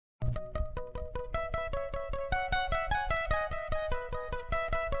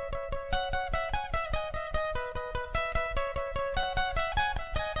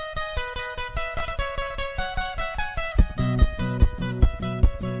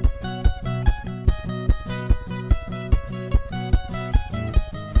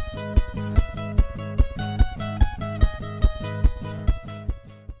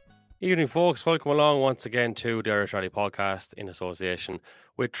Evening, folks. Welcome along once again to the Irish Rally Podcast in association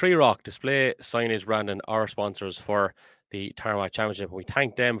with Tree Rock Display Signage Brandon, our sponsors for the Tarmac Championship. We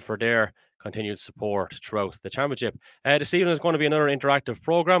thank them for their continued support throughout the championship. This evening is going to be another interactive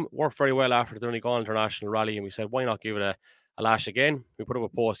program. Worked very well after the Donegal International Rally, and we said, why not give it a lash again? We put up a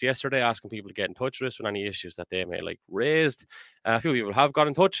post yesterday asking people to get in touch with us with any issues that they may like raised. A few people have got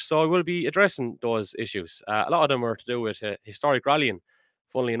in touch, so we'll be addressing those issues. A lot of them are to do with historic rallying,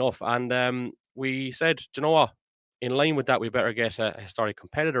 funnily enough. And we said, do you know what? In line with that, we better get a historic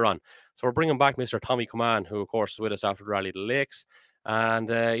competitor on. So we're bringing back Mr. Tommy Coman, who, of course, is with us after the Rally of the Lakes. And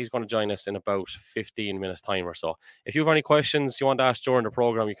he's going to join us in about 15 minutes' time or so. If you have any questions you want to ask during the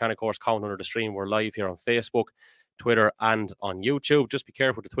program, you can, of course, comment under the stream. We're live here on Facebook, Twitter, and on YouTube. Just be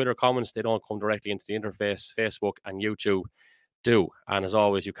careful with the Twitter comments. They don't come directly into the interface. Facebook and YouTube do. And as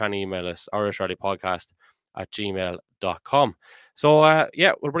always, you can email us, irishrallypodcast@gmail.com. So,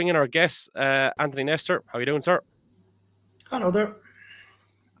 we'll bring in our guest, Anthony Nestor. How are you doing, sir? Hello there.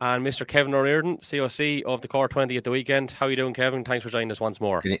 And Mr. Kevin O'Riordan, COC of the Cork 20 at the weekend. How are you doing, Kevin? Thanks for joining us once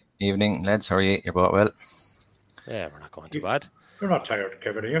more. Good evening, lads. How are you? You're both well? Yeah, we're not going too bad. You're not tired,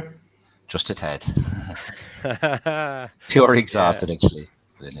 Kevin, are you? Just a tad. Pure exhausted, actually.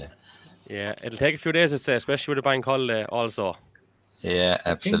 Yeah, it'll take a few days, I'd say, especially with the bank holiday also. Yeah,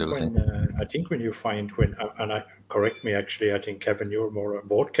 absolutely. I think when you find, correct me actually, I think, Kevin, you're more,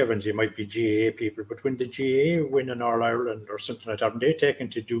 both Kevins, you might be GAA people, but when the GAA win in All Ireland or something like that, when they take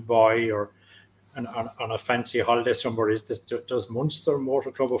into Dubai or on a fancy holiday somewhere, does Munster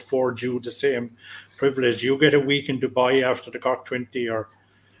Motor Club afford you the same privilege? You get a week in Dubai after the Cork 20 or?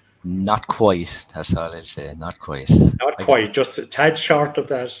 Not quite, that's all I'll say, not quite. Not quite, just a tad short of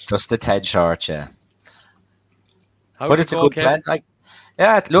that. Just a tad short, yeah. But it's a good plan.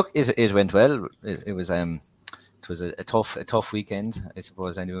 Look, it went well. It was a tough weekend. I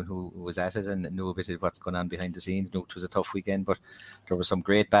suppose anyone who was at it and knew a bit of what's going on behind the scenes knew it was a tough weekend. But there were some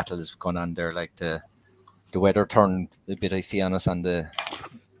great battles going on there. Like the weather turned a bit iffy on us on the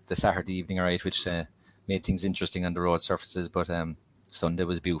Saturday evening, right, which made things interesting on the road surfaces. But Sunday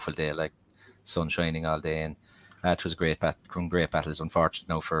was a beautiful day, like sun shining all day, and it was great battles. Unfortunate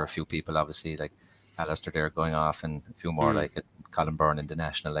now for a few people, obviously, like Alistair there going off and a few more like Colin Byrne in the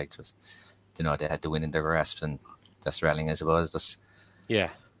national, like, it was, they had to win in their grasp, and that's rallying, I suppose. Just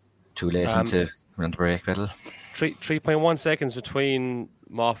too late into run the break battle. 3.1 seconds between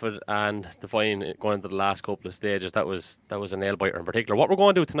Moffat and Devine going into the last couple of stages. That was a nail biter in particular. What we're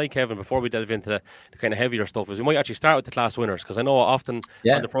going to do tonight, Kevin, before we delve into the kind of heavier stuff, is we might actually start with the class winners, because I know often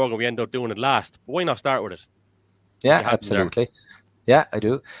on the program we end up doing it last. But why not start with it? Yeah, absolutely. Yeah, I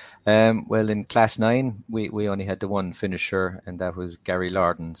do. Well, in Class 9, we only had the one finisher, and that was Gary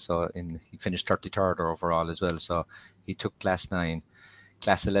Lorden. So he finished 33rd overall as well. So he took Class 9.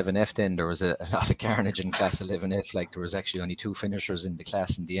 Class 11F then, there was a lot of carnage in Class 11F. Like, there was actually only two finishers in the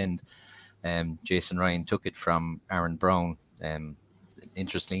class in the end. Jason Ryan took it from Aaron Brown.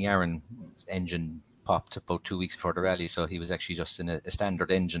 Interestingly, Aaron's engine popped about 2 weeks before the rally, so he was actually just in a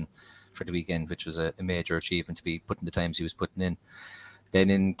standard engine for the weekend, which was a major achievement to be putting the times he was putting in. Then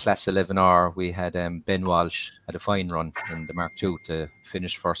in Class 11R, we had Ben Walsh had a fine run in the Mark II to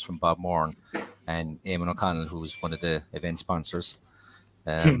finish first from Bob Moran, and Eamon O'Connell, who was one of the event sponsors,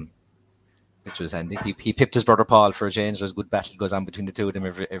 which was handy. He pipped his brother Paul for a change. There's a good battle goes on between the two of them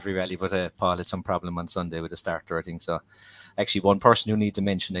every rally, but Paul had some problem on Sunday with the starter, I think. So actually, one person who needs a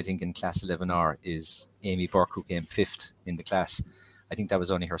mention, I think, in Class 11R is Amy Burke, who came 5th in the class. I think that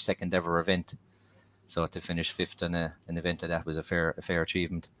was only her second ever event. So to finish 5th in an event like that was a fair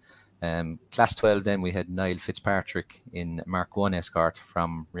achievement. Class 12 then, we had Niall Fitzpatrick in Mark 1 escort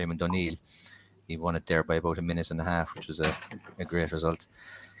from Raymond O'Neill. He won it there by about a minute and a half, which was a great result.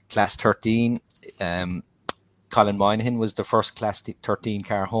 Class 13, Colin Moynihan was the first Class 13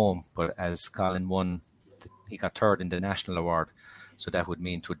 car home, but as Colin won, he got 3rd in the national award. So that would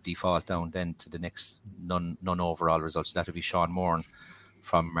mean it would default down then to the next non-overall results. That would be Sean Moran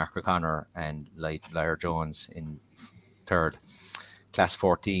from Mark O'Connor and Lyre Jones in 3rd. Class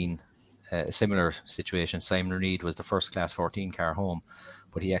 14, a similar situation. Simon Reid was the first Class 14 car home,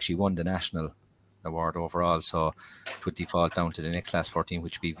 but he actually won the national award overall, so it would default down to the next Class 14,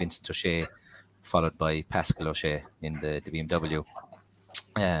 which would be Vincent O'Shea, followed by Pascal O'Shea in the BMW.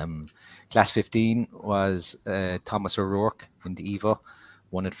 Class 15 was Thomas O'Rourke in the Evo,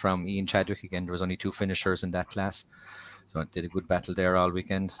 won it from Ian Chadwick. Again, there was only two finishers in that class, so it did a good battle there all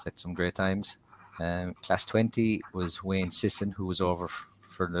weekend, set some great times. Class 20 was Wayne Sisson, who was over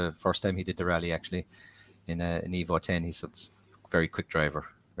for the first time he did the rally, actually, in an Evo 10. He's a very quick driver.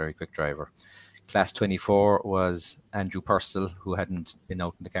 Class 24 was Andrew Purcell, who hadn't been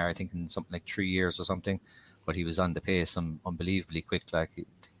out in the car, I think, in something like 3 years or something, but he was on the pace unbelievably quick, like, to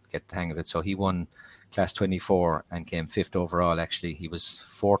get the hang of it. So he won Class 24 and came 5th overall, actually. He was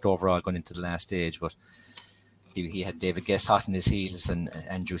 4th overall going into the last stage, but he had David Guest hot in his heels, and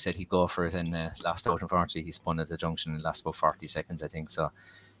Andrew said he'd go for it, and lost out. Unfortunately, he spun at the junction and lost about 40 seconds, I think. So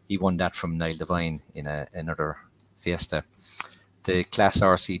he won that from Niall Devine in another Fiesta. The Class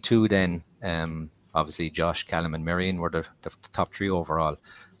RC2 then, obviously Josh, Callum and Marion were the top 3 overall.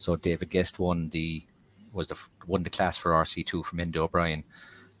 So David Guest won the class for RC2 from Enda O'Brien,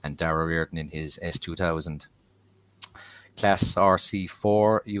 and Darragh Reardon in his S2000. Class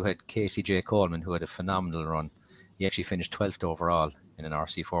RC4, you had Casey J. Coleman, who had a phenomenal run. He actually finished 12th overall in an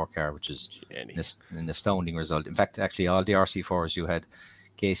RC4 car, which is an astounding result. In fact, actually all the RC4s, you had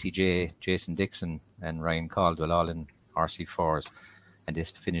Casey J, Jason Dixon and Ryan Caldwell all in RC4s, and they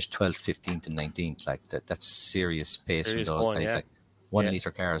finished 12th, 15th and 19th. Like that's serious pace from those guys. Yeah. Like 1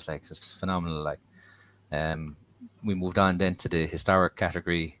 litre cars, like it's phenomenal. Like we moved on then to the historic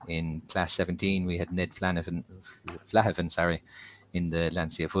category. In Class 17 we had Ned Flanagan in the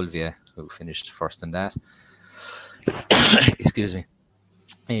Lancia Fulvia, who finished first in that. Excuse me.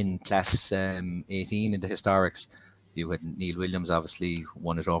 In Class 18 in the historics, you had Neil Williams, obviously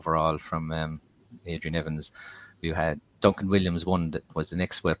won it overall from Adrian Evans. You had Duncan Williams was the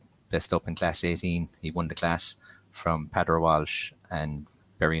next best up in Class 18. He won the class from Padder Walsh, and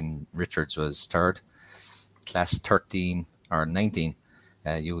Berrien Richards was third. Class 13 or 19,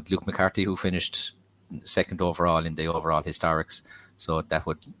 you had Luke McCarthy, who finished second overall in the overall historics. So that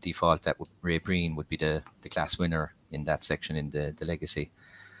would default, Ray Breen would be the class winner in that section in the legacy.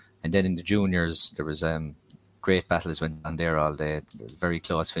 And then in the juniors, there was great battles went on there all day. Very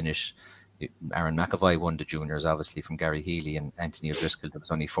close finish. Aaron McAvoy won the juniors, obviously, from Gary Healy and Anthony O'Driscoll. There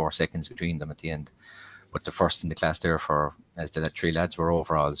was only 4 seconds between them at the end. But the first in the class there, as the 3 lads were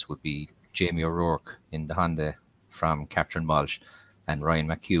overalls, would be Jamie O'Rourke in the Honda from Catherine Walsh, and Ryan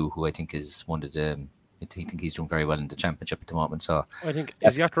McHugh, who I think is one of the... I think he's doing very well in the championship at the moment. So I think,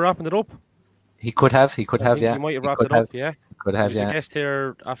 is he after wrapping it up? He could have, yeah. He might have wrapped it up, yeah. He could have, yeah. He was a guest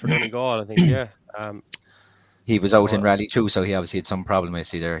here after Donegal, I think, yeah. He was out in Rally 2, so he obviously had some problem. I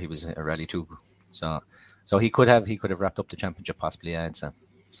see there. He was a Rally 2, so he could have wrapped up the championship possibly. Yeah,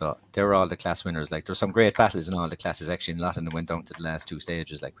 so they were all the class winners. Like, there were some great battles in all the classes. Actually, a lot of them went down to the last 2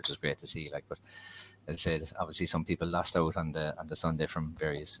 stages, like, which is great to see. Like, but as I said, obviously some people lost out on the Sunday from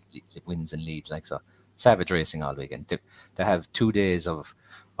various wins and leads. Like, so savage racing all weekend. They have 2 days of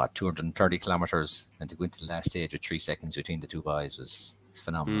 230 kilometers, and to go into the last stage with 3 seconds between the 2 boys was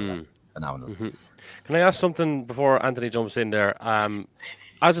phenomenal. Phenomenal. Mm-hmm. Can I ask something before Anthony jumps in there?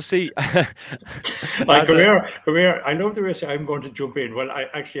 As a C, come here. I love the race. I'm going to jump in. Well,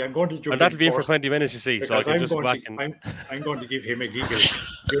 I'm going to jump in. And that'll be in for 20 minutes, you see. So I can just go back I'm going to give him a giggle.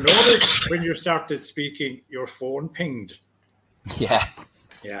 You know that when you started speaking, your phone pinged. Yeah.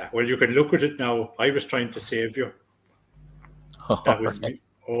 Yeah. Well, you can look at it now. I was trying to save you. That was me.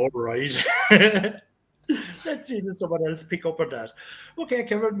 All right. Let's see, does someone else pick up on that? Okay,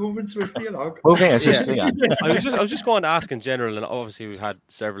 Kevin, moving swiftly along. Okay, I was just going to ask in general, and obviously we've had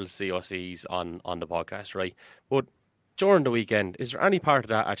several COCs on the podcast, right? But during the weekend, is there any part of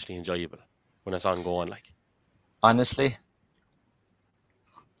that actually enjoyable when it's ongoing? Like, honestly,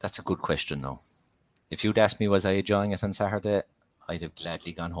 that's a good question. Now, if you'd asked me, was I enjoying it on Saturday, I'd have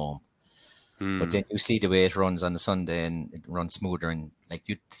gladly gone home. But then you see the way it runs on the Sunday, and it runs smoother, and like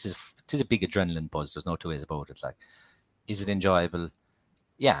it is a big adrenaline buzz. There's no 2 ways about it. Like, is it enjoyable?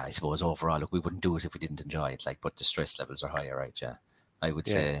 Yeah, I suppose overall, look, we wouldn't do it if we didn't enjoy it. Like, but the stress levels are higher, right? Yeah, I would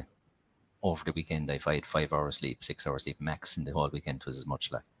say over the weekend, if I had 5 hours sleep, 6 hours sleep max, in the whole weekend was as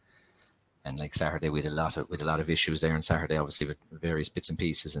much. Like, and like Saturday, we had a lot of issues there on Saturday, obviously with various bits and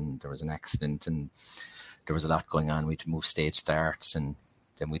pieces, and there was an accident, and there was a lot going on. We had to move stage starts, and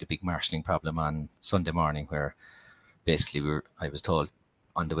then we had a big marshalling problem on Sunday morning, where basically I was told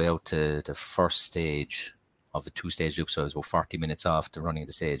on the way out to the first stage of the 2-stage loop, so I was about 40 minutes off the running of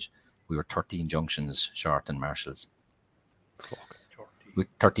the stage, we were 13 junctions short in marshals. With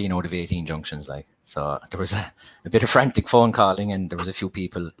 13 out of 18 junctions, like. So there was a bit of frantic phone calling, and there was a few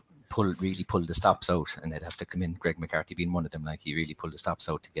people really pulled the stops out, and they'd have to come in. Greg McCarthy being one of them, like, he really pulled the stops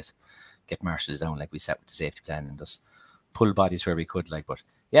out to get marshals down. Like, we sat with the safety plan and just pull bodies where we could, like. But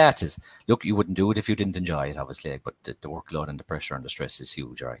yeah, it is. Look, you wouldn't do it if you didn't enjoy it, obviously. Like, but the workload and the pressure and the stress is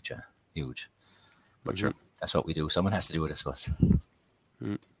huge, right? Yeah, huge. But sure, that's what we do. Someone has to do it, I suppose.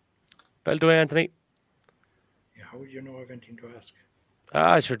 Well, do it, Anthony. Yeah, how would you know I've anything to ask?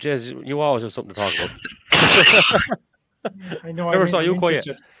 Sure, Jez, you always have something to talk about. I know. Never saw you quiet.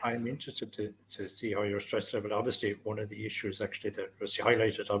 I'm interested to see how your stress level. Obviously, one of the issues actually that was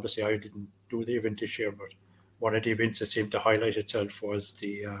highlighted. Obviously, I didn't do the event this year, but one of the events that seemed to highlight itself was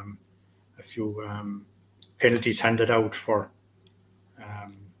the a few penalties handed out for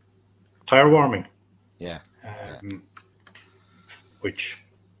tire warming. Yeah. Which,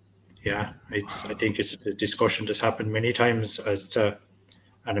 yeah, I think it's a discussion that's happened many times as to.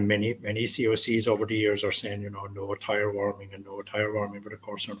 And many COCs over the years are saying, no tire warming and no tire warming. But of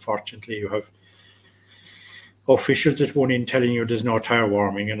course, unfortunately, you have officials at one end telling you there's no tire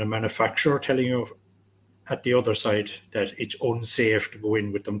warming and a manufacturer telling you at the other side that it's unsafe to go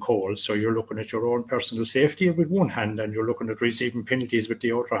in with them cold. So you're looking at your own personal safety with one hand and you're looking at receiving penalties with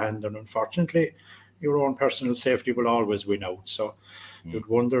the other hand. And unfortunately, your own personal safety will always win out. So you'd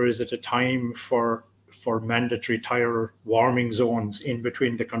wonder, is it a time for mandatory tire warming zones in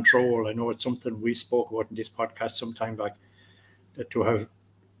between the control? I know it's something we spoke about in this podcast some time back, that to have,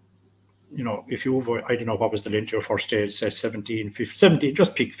 if you avoid, I don't know what was the length of your first stage, says 17,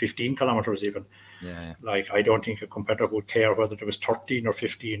 just pick 15 kilometers even. Yeah. Like, I don't think a competitor would care whether it was 13 or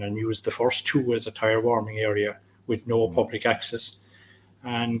 15 and use the first two as a tire warming area with no public access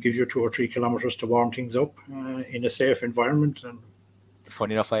and give you 2 or 3 kilometers to warm things up in a safe environment. And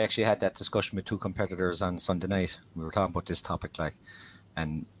funny enough, I actually had that discussion with 2 competitors on Sunday night. We were talking about this topic,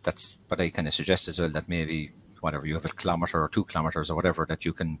 and that's what I kind of suggested as well, that maybe whatever, you have a kilometer or 2 kilometers or whatever, that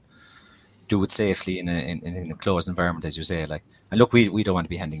you can do it safely in a closed environment, as you say. And look, we don't want to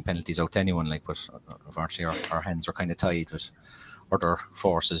be handing penalties out to anyone, but unfortunately our hands are kind of tied with other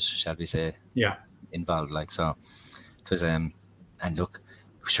forces, shall we say, involved. So it was, and look.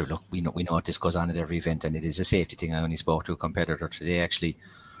 Sure, look, we know this goes on at every event, and it is a safety thing. I only spoke to a competitor today, actually,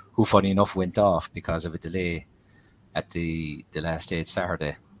 who, funny enough, went off because of a delay at the last stage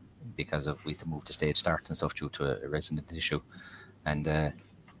Saturday, because we had to move the stage start and stuff due to a resident issue, and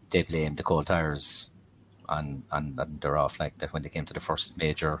they blamed the cold tires on their off, that when they came to the first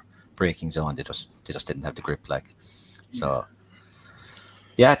major braking zone, they just didn't have the grip, so.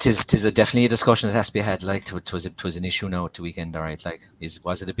 Yeah, it is definitely a discussion that has to be had. It was an issue now at the weekend. All right,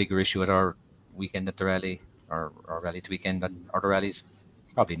 was it a bigger issue at our weekend at the rally, or rally to weekend and other rallies?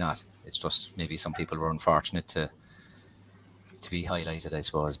 Probably not. It's just maybe some people were unfortunate to be highlighted, I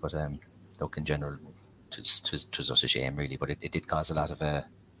suppose. But look, in general, it was just a shame, really. But it did cause a lot of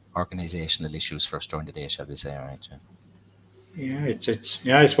organisational issues for us during the day, shall we say? All right.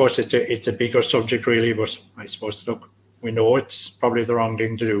 Yeah, I suppose it's a bigger subject, really. But I suppose, look, we know it's probably the wrong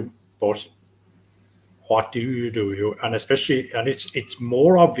thing to do, but what do you do? And especially, and it's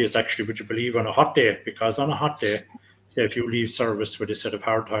more obvious actually, would you believe, on a hot day, because on a hot day, say if you leave service with a set of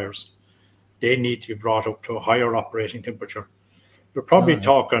hard tires, they need to be brought up to a higher operating temperature. We're probably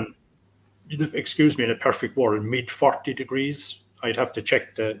talking, excuse me, in a perfect world, mid 40 degrees. I'd have to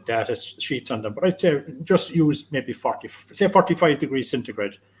check the data sheets on them, but I'd say just use maybe 45 degrees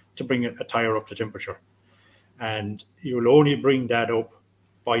centigrade to bring a tire up to temperature. And you'll only bring that up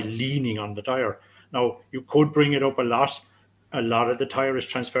by leaning on the tire. Now, you could bring it up a lot. A lot of the tire is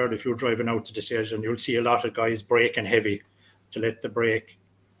transferred if you're driving out to the stage, and you'll see a lot of guys braking heavy to let the brake,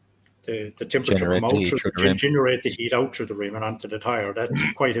 the temperature come out, generate the heat out through the rim and onto the tire.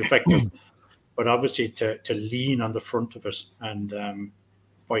 That's quite effective. But obviously to lean on the front of it and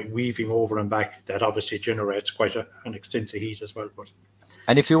by weaving over and back, that obviously generates quite an extensive heat as well.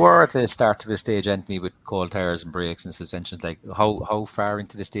 And if you were at the start of a stage, Anthony, with cold tires and brakes and suspensions, how far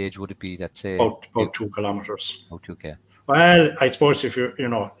into the stage would it be? That say about 2 kilometers. About 2 k. Well, I suppose if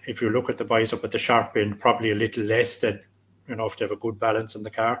you look at the boys up at the sharp end, probably a little less than, if they have a good balance in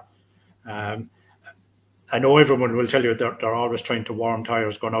the car. I know everyone will tell you that they're always trying to warm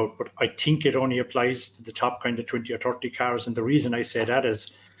tires going out, but I think it only applies to the top kind of 20 or 30 cars. And the reason I say that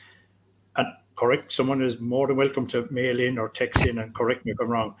is, and correct, someone is more than welcome to mail in or text in and correct me if I'm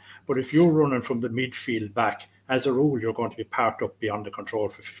wrong. But if you're running from the midfield back, as a rule, you're going to be parked up beyond the control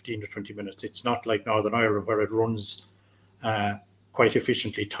for 15 to 20 minutes. It's not like Northern Ireland where it runs quite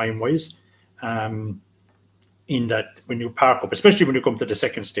efficiently time-wise. In that when you park up, especially when you come to the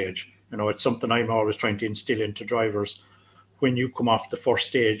second stage, it's something I'm always trying to instill into drivers. When you come off the first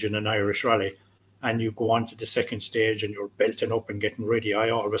stage in an Irish rally and you go on to the second stage and you're belting up and getting ready, I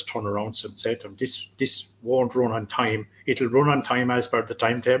always turn around and say to them, this won't run on time. It'll run on time as per the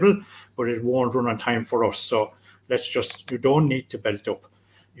timetable, but it won't run on time for us. So you don't need to belt up.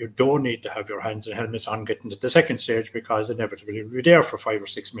 You don't need to have your hands and helmets on getting to the second stage, because inevitably you'll be there for 5 or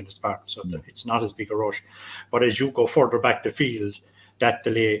 6 minutes back. So it's not as big a rush. But as you go further back the field, that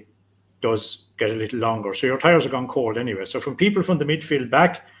delay does get a little longer. So your tires are gone cold anyway. So from people from the midfield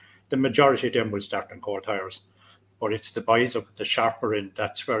back, the majority of them will start on cold tires. but it's the buys up at the sharper end.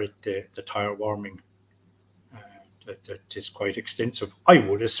 That's where the tire warming that is quite extensive. I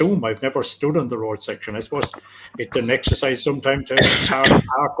would assume. I've never stood on the road section. I suppose it's an exercise sometimes to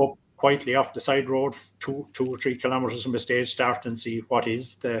park up quietly off the side road 2 or 3 kilometres from a stage start and see what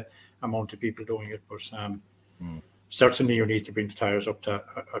is the amount of people doing it. But certainly you need to bring the tyres up to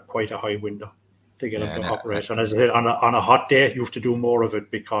quite a high window to get them to operate. And as I said, on a hot day, you have to do more of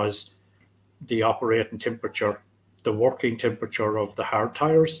it because the operating temperature, the working temperature of the hard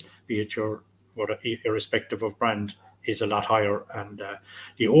tyres, be it irrespective of brand, is a lot higher. And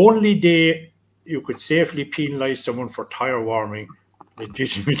the only day you could safely penalise someone for tyre warming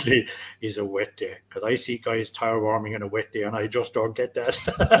legitimately is a wet day, because I see guys tire warming on a wet day and I just don't get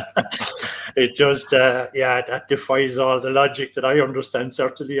that. It just that defies all the logic that I understand,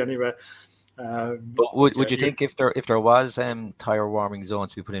 certainly anyway. But would you think if there was tire warming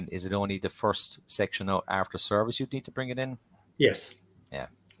zones to be put in, is it only the first section out after service you'd need to bring it in? Yes. Yeah.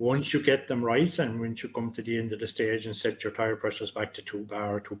 Once you get them right, and once you come to the end of the stage and set your tire pressures back to 2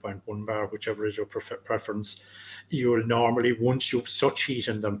 bar or 2.1 bar, whichever is your preference, you'll normally, once you've such heat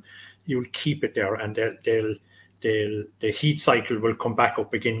in them, you'll keep it there, and the heat cycle will come back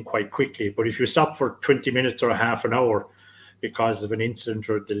up again quite quickly. But if you stop for 20 minutes or a half an hour because of an incident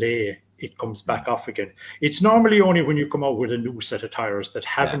or delay, it comes back off again. It's normally only when you come out with a new set of tires that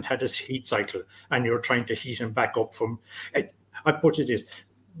haven't had this heat cycle and you're trying to heat them back up from. I put it this,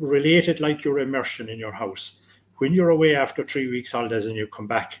 related like your immersion in your house. When you're away after 3 weeks holidays and you come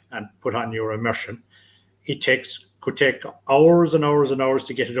back and put on your immersion, it could take hours and hours and hours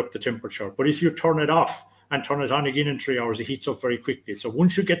to get it up to temperature. But if you turn it off and turn it on again in 3 hours, it heats up very quickly. So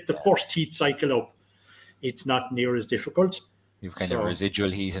once you get the first heat cycle up, it's not near as difficult. You've kind of residual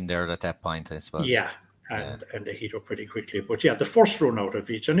heat in there at that point, I suppose. Yeah, and they heat up pretty quickly. But the first run out of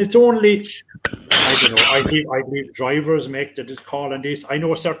each, and it's only, I don't know, I believe drivers make the call on this. I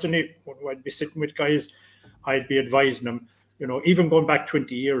know certainly when I'd be sitting with guys, I'd be advising them, even going back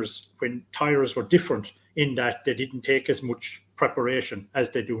 20 years when tyres were different in that they didn't take as much preparation as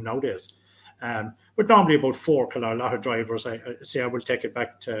they do nowadays. But normally about 4 kilometers, a lot of drivers, I say I will take it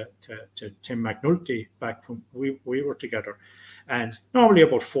back to Tim McNulty back when we were together. And normally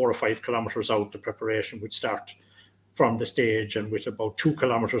about 4 or 5 kilometres out, the preparation would start from the stage, and with about 2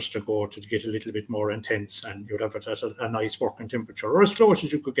 kilometres to go to get a little bit more intense, and you'd have it at a nice working temperature, or as close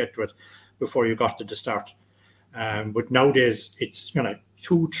as you could get to it before you got to the start. But nowadays, it's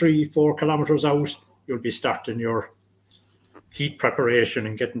 2, 3, 4 kilometres out, you'll be starting your heat preparation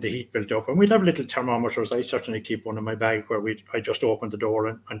and getting the heat built up. And we'd have little thermometers. I certainly keep one in my bag where I just open the door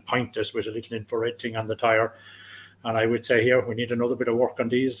and point this with a little infrared thing on the tyre. And I would say, here, we need another bit of work on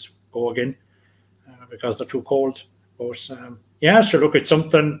these. Go again, because they're too cold. But sure, look, it's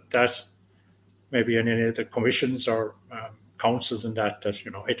something that maybe in any of the commissions or councils and that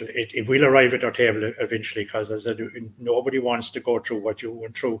it will arrive at our table eventually, because as I said, nobody wants to go through what you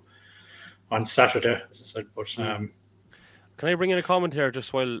went through on Saturday, as I said. But can I bring in a comment here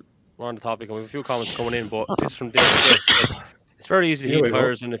just while we're on the topic? And we have a few comments coming in, but this from David. It's very easy to heat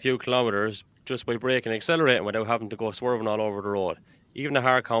tires in a few kilometres just by braking and accelerating without having to go swerving all over the road. Even a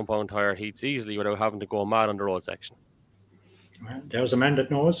hard compound tyre heats easily without having to go mad on the road section. Well, there's a man that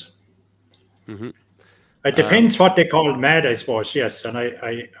knows. Mm-hmm. It depends what they call mad, I suppose. Yes, and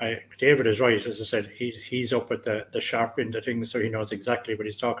I David is right. As I said, he's up at the sharp end of things, so he knows exactly what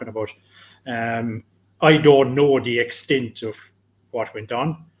he's talking about. I don't know the extent of what went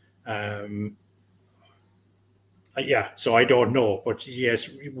on. So I don't know. But yes,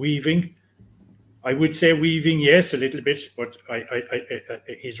 weaving. I would say weaving, yes, a little bit. But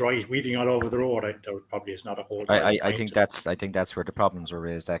he's right. Weaving all over the road, there probably is not a whole. I think that's where the problems were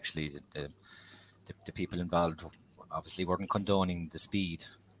raised. Actually, the people involved obviously weren't condoning the speed,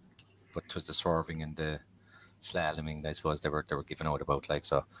 but it was the swerving and the slaloming, I suppose, they were giving out about, like,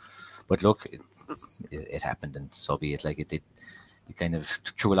 so. But look, it happened, and so be it. Like, it kind of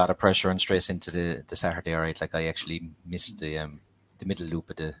threw a lot of pressure and stress into the Saturday. Right, like, I actually missed the middle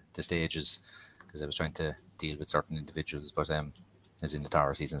loop of the stages because I was trying to deal with certain individuals, but as in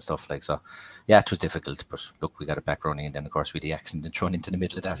authorities and stuff, like, so. Yeah, it was difficult, but look, we got it back running, and then of course we had the accident thrown into the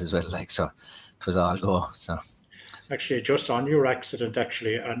middle of that as well, like, so it was all go. So actually, just on your accident,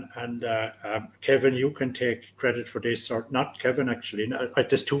 actually, and Kevin, you can take credit for this, or not Kevin, actually.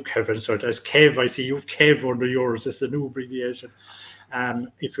 There's two Kevins, so there's Kev. I see you've Kev under yours. It's a new abbreviation.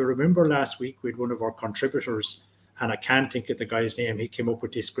 If you remember last week, we had one of our contributors, and I can't think of the guy's name. He came up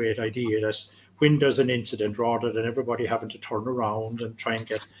with this great idea that when there's an incident, rather than everybody having to turn around and try and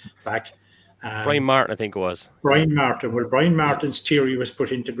get back, Brian Martin, I think it was. Brian Martin. Well, Brian Martin's theory was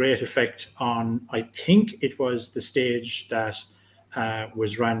put into great effect on, I think it was the stage that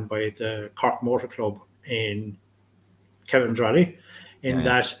was ran by the Cork Motor Club in Kevin's Rally,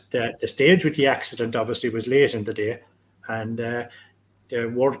 that the stage with the accident obviously was late in the day, and the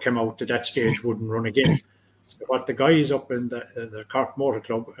word came out that stage wouldn't run again. So what the guys up in the Cork Motor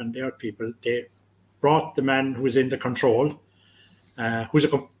Club and their people, they brought the man who was in the control, who's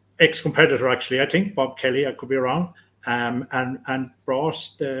a ex-competitor actually, I think, Bob Kelly, I could be wrong, and brought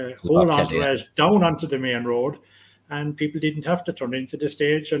the whole entourage down onto the main road, and people didn't have to turn into the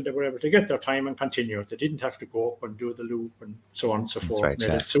stage, and they were able to get their time and continue. They didn't have to go up and do the loop and so on and so forth. Right, made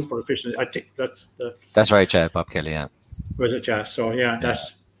it super efficient. I think that's right, Bob Kelly, yeah. Was it, yeah? So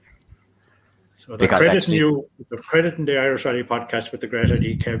that's. So they're crediting the Irish Rally podcast with the great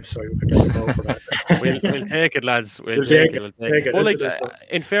idea, Kev, so you can get the ball for that. We'll take it, lads. We'll take it. Well,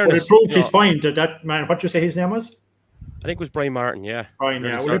 in fairness... But it proved his point that man, what did you say his name was? I think it was Brian Martin, yeah. Brian,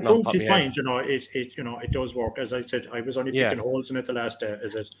 yeah. Well, it proved his point, it does work. As I said, I was only picking holes in it the last day,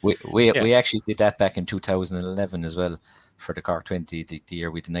 is it? We actually did that back in 2011 as well for the Cork 20, the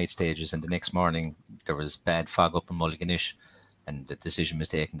year with the night stages, and the next morning there was bad fog up in Mulliginish, and the decision was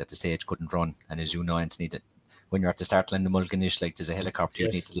taken that the stage couldn't run. And as you know, Anthony, that when you're at the start line of Mulliginish, like there's a helicopter,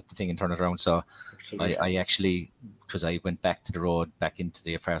 you need to lift the thing and turn it around. So I actually, because I went back to the road, back into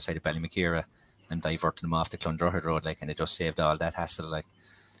the far side of Ballymakeera, and diverted them off the Clondrohid Road, like, and it just saved all that hassle, like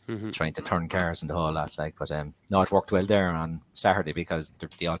trying to turn cars and the whole lot, like. But no, it worked well there on Saturday, because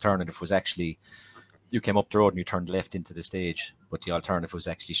the alternative was actually you came up the road and you turned left into the stage, but the alternative was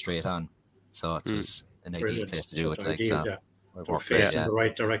actually straight on. So it was an ideal place to do it, like. So it worked facing the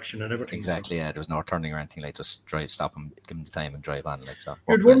right direction and everything. Exactly, yeah. There was no turning or anything, like just stop them, give them the time and drive on, like. So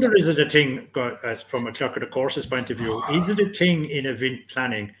you'd wonder, is it a thing, from a clock of the courses point of view, is it a thing in event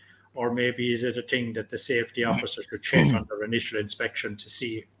planning? Or maybe is it a thing that the safety officers should check on their initial inspection to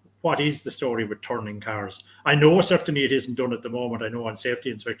see what is the story with turning cars? I know certainly it isn't done at the moment. I know on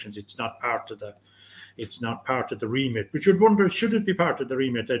safety inspections it's not part of the remit. But you'd wonder, should it be part of the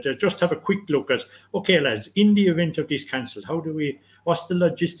remit? Just have a quick look at, okay, lads, in the event of this cancelled, what's the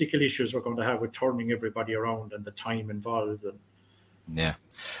logistical issues we're going to have with turning everybody around and the time involved? Yeah,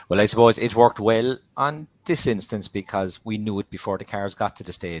 well, I suppose it worked well on this instance because we knew it before the cars got to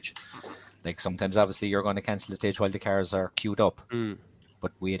the stage. Like sometimes, obviously, you're going to cancel the stage while the cars are queued up,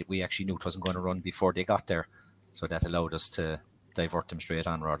 but we actually knew it wasn't going to run before they got there, so that allowed us to divert them straight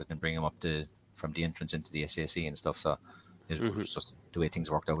on rather than bring them up from the entrance into the SAC and stuff. So it was just the way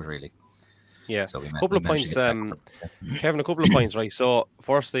things worked out, really. Yeah, so a couple of points, Kevin. A couple of points, right? So,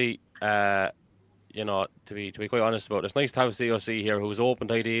 firstly, to be quite honest about it, it's nice to have COC here who's open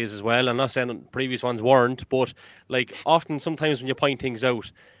to ideas as well. I'm not saying previous ones weren't, but like often sometimes when you point things out,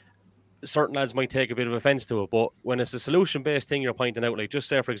 certain lads might take a bit of offence to it. But when it's a solution-based thing you're pointing out, like just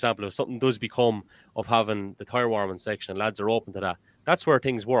say, for example, if something does become of having the tyre warming section and lads are open to that, that's where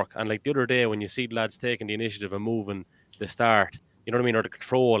things work. And like the other day when you see lads taking the initiative and moving the start, you know what I mean, or the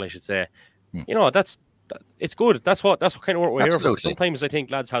control, I should say, it's good. That's what kind of what we're here for. Sometimes I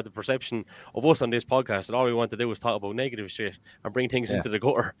think lads have the perception of us on this podcast that all we want to do is talk about negative shit and bring things into the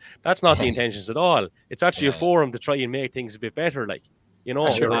gutter. That's not the intentions at all. It's actually a forum to try and make things a bit better, like, you know.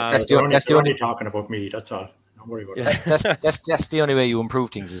 That's the only talking about me. That's all. Don't worry about that. That's the only way you improve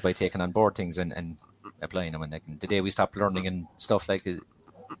things is by taking on board things and applying them. And the day we stop learning and stuff, like,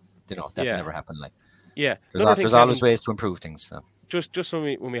 that never happened. Like, yeah, there's always ways to improve things. So. Just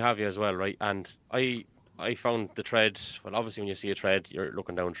when we have you as well, right? And I found the thread. Well, obviously, when you see a thread, you're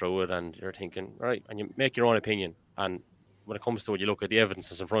looking down through it and you're thinking, right, and you make your own opinion. And when it comes to it, you look at the evidence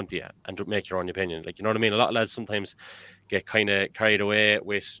that's in front of you and make your own opinion. Like, you know what I mean? A lot of lads sometimes get kind of carried away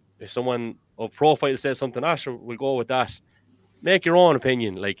with if someone of profile says something, sure, we'll go with that. Make your own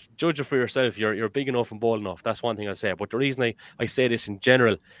opinion. Like, judge it for yourself. You're big enough and bold enough. That's one thing I say. But the reason I say this in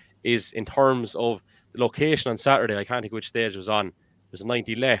general is in terms of the location on Saturday. I can't think which stage it was on. There's a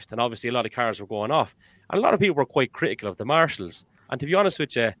 90 left, and obviously a lot of cars were going off. And a lot of people were quite critical of the marshals. And to be honest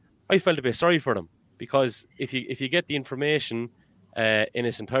with you, I felt a bit sorry for them, because if you get the information in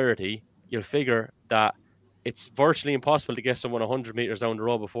its entirety, you'll figure that it's virtually impossible to get someone 100 meters down the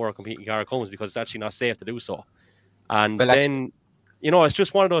road before a competing car comes, because it's actually not safe to do so. And then, it's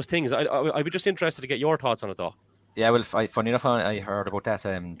just one of those things. I'd be just interested to get your thoughts on it, though. Yeah, well, funny enough, I heard about that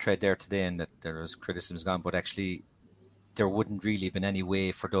thread there today, and that there was criticisms gone, but actually there wouldn't really have been any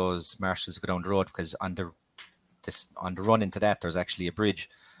way for those marshals to go down the road, because on the run into that, there's actually a bridge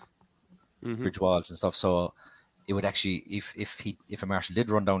walls and stuff. So it would actually, if a marshal did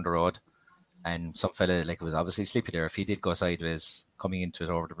run down the road, and some fella, like, it was obviously sleepy there, if he did go sideways coming into it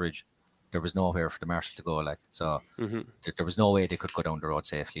over the bridge, there was nowhere for the marshal to go. Like, so there was no way they could go down the road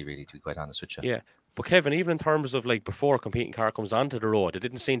safely, really, to be quite honest with you. Yeah. But Kevin, even in terms of like before a competing car comes onto the road, it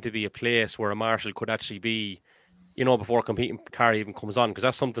didn't seem to be a place where a marshal could actually be, before a competing car even comes on, because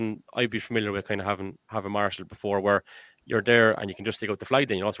that's something I'd be familiar with, kind of have a marshal before, where you're there and you can just take out the flag,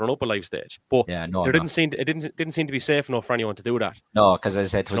 then you don't have to run up a live stage. But didn't seem to be safe enough for anyone to do that. No, because as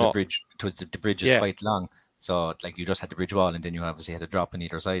I said, it was a bridge. The bridge is quite long. So, like, you just had the bridge wall, and then you obviously had a drop on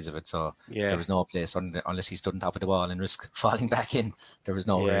either sides of it. So there was no place unless he stood on top of the wall and risk falling back in. There was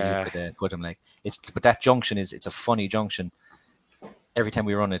nowhere you could put him. Like, but that junction it's a funny junction. Every time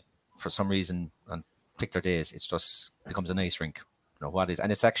we run it, for some reason on particular days, it just becomes a nice rink.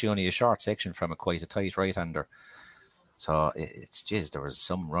 And it's actually only a short section from quite a tight right-hander. So there was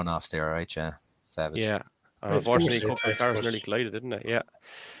some runoffs there, right? Yeah, savage. Yeah, and unfortunately, a couple of cars nearly collided, didn't it? Yeah.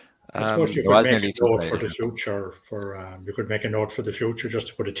 I suppose you could make a note for the future. You could make a note for the future, just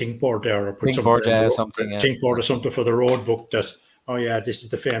to put a think board there, or put something or something for the road book. That this is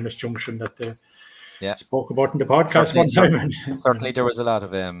the famous junction that they spoke about in the podcast one time. Certainly, there was a lot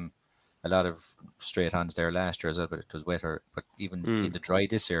of straight hands there last year as well, but it was wetter. But even in the dry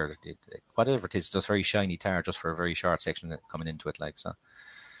this year, whatever it is, just very shiny tar, just for a very short section coming into it, like so.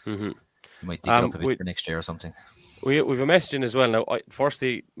 You might dig it up a bit for next year or something. We've a message in as well. Now,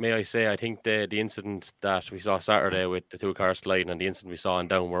 firstly, may I say, I think the incident that we saw Saturday with the two cars sliding and the incident we saw in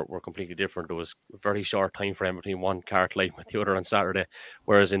Down were completely different. There was a very short time frame between one car colliding with the other on Saturday,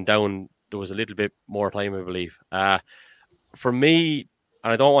 whereas in Down, there was a little bit more time, I believe. For me,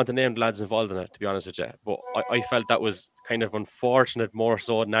 and I don't want to name the lads involved in it, to be honest with you, but I felt that was kind of unfortunate more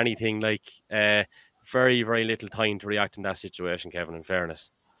so than anything. Like, very, very little time to react in that situation, Kevin, in fairness.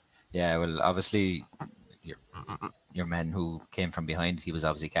 Yeah, well, obviously, your man who came from behind, he was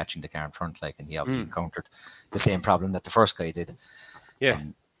obviously catching the car in front, like, and he obviously encountered the same problem that the first guy did. Yeah.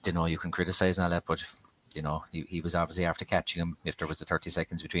 You can criticize and all that, but, he was obviously after catching him. If there was 30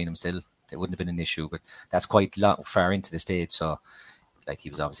 seconds between them still, it wouldn't have been an issue, but that's quite far into the stage, so, like, he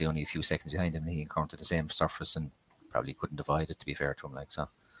was obviously only a few seconds behind him, and he encountered the same surface and probably couldn't avoid it, to be fair to him, like, so.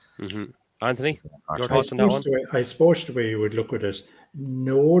 Anthony, your thoughts on that one? I suppose the way you would look at it,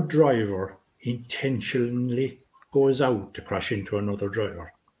 no driver intentionally goes out to crash into another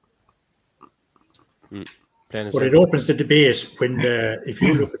driver. But it opens the debate when if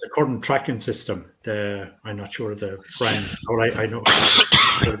you look at the current tracking system, I'm not sure of the brand, or I know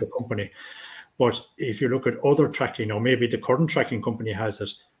the company, but if you look at other tracking, or maybe the current tracking company has it,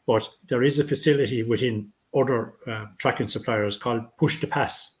 but there is a facility within other tracking suppliers called push to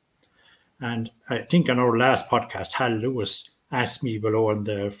pass. And I think on our last podcast, Hal Lewis asked me below in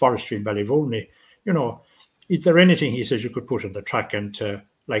the forestry in Ballyvolney, is there anything, he says, you could put on the track and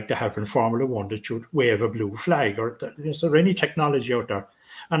like they have in Formula One that should wave a blue flag, or is there any technology out there?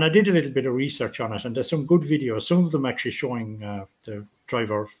 And I did a little bit of research on it, and there's some good videos, some of them actually showing the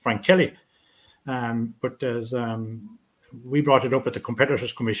driver, Frank Kelly. But there's we brought it up at the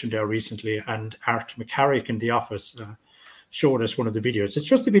Competitors Commission there recently, and Art McCarrick in the office showed us one of the videos. It's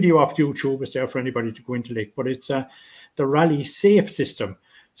just a video off YouTube. It's there for anybody to go into, but it's the Rally Safe system.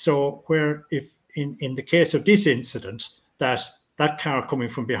 So where if in the case of this incident, that car coming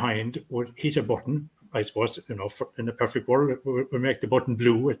from behind would hit a button, I suppose, in the perfect world, it would make the button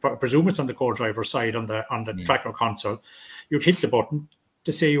blue. I presume it's on the co-driver's side on the tracker console. You'd hit the button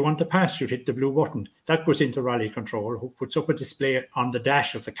to say you want to pass. You'd hit the blue button. That goes into rally control, who puts up a display on the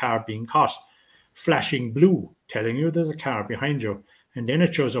dash of the car being caught, flashing blue, telling you there's a car behind you. And then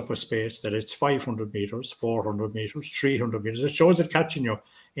it shows up a space that it's 500 meters, 400 meters, 300 meters. It shows it catching you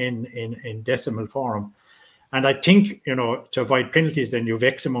in decimal form. And I think, to avoid penalties, then you have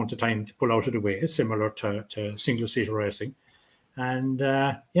X amount of time to pull out of the way, similar to single-seater racing. And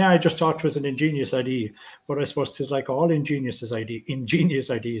I just thought it was an ingenious idea. But I suppose it's like all ingenious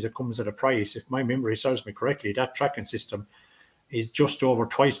ideas, it comes at a price. If my memory serves me correctly, that tracking system is just over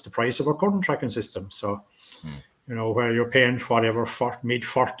twice the price of our current tracking system. So, where you're paying whatever,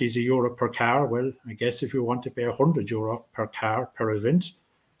 mid-40s €1 per car, well, I guess if you want to pay €100 per car per event,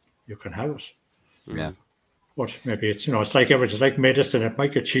 you can have it. Yeah. But maybe it's, it's like everything, it's like medicine. It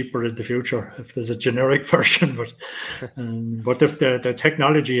might get cheaper in the future if there's a generic version. But if the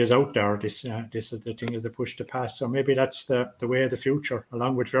technology is out there, this is the thing, is the push to pass. So maybe that's the way of the future,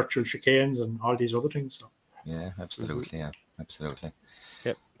 along with virtual chicanes and all these other things. So. Yeah, absolutely. Yeah, absolutely.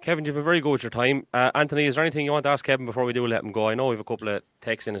 Yep. Kevin, you've been very good with your time. Anthony, is there anything you want to ask Kevin before we do let him go? I know we have a couple of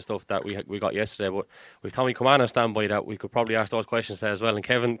texts in and stuff that we got yesterday, but with Tommy come on standby, that we could probably ask those questions there as well. And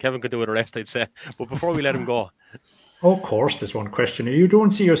Kevin could do it the rest, I'd say. But before we let him go. Oh, of course, there's one question. Are you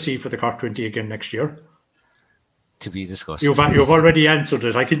doing COC for the Cork 20 again next year? To be discussed. You've already answered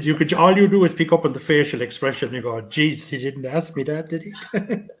it. You could. All you do is pick up on the facial expression and you go, "Geez, he didn't ask me that, did he?"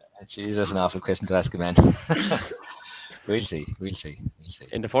 Jeez, that's an awful question to ask a man. We'll see.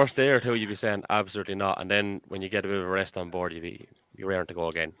 In the first day or two, you'd be saying absolutely not, and then when you get a bit of a rest on board, you're raring to go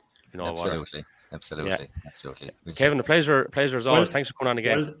again. Absolutely. We'll Kevin, a pleasure as always. Thanks for coming on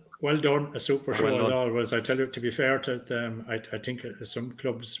again. Well done, a super show as always. I tell you, to be fair to them, I think some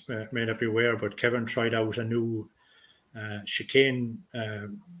clubs may not be aware, but Kevin tried out a new chicane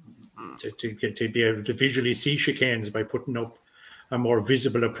to be able to visually see chicanes by putting up a more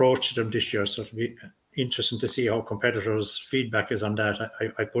visible approach to them this year. So it'll be interesting to see how competitors' feedback is on that.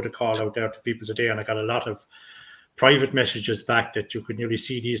 I put a call out there to people today, and I got a lot of private messages back that you could nearly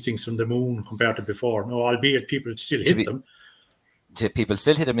see these things from the moon compared to before. No, albeit people still hit them. People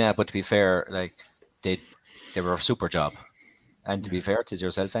still hit them, yeah. But to be fair, like they were a super job. And to be fair to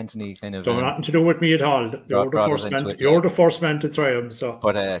yourself, Anthony, kind of nothing to do with me at all. You're the first man to try them. So,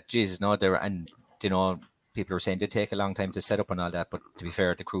 but people were saying they take a long time to set up and all that. But to be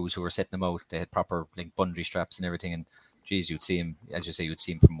fair, the crews who were setting them out, they had proper like bungee straps and everything. And geez, you'd see him, as you say,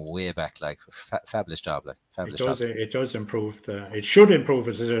 from way back. Like fabulous job, It does improve. It should improve.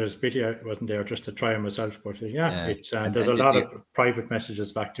 As a pity I wasn't there just to try them myself. But there's a lot of private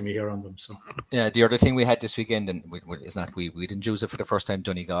messages back to me here on them. So the other thing we had this weekend, and we didn't use it for the first time.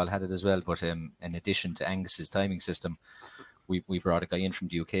 Donegal had it as well. But in addition to Angus's timing system, we brought a guy in from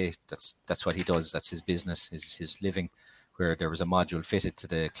the UK. That's what he does. That's his business, his living. Where there was a module fitted to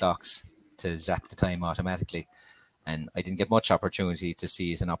the clocks to zap the time automatically. And I didn't get much opportunity to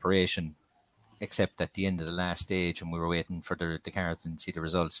see it in operation, except at the end of the last stage when we were waiting for the cards and see the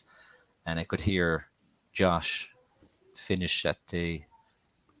results. And I could hear Josh finish at the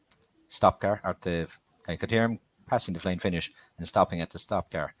stop car. I could hear him passing the flying finish and stopping at the stop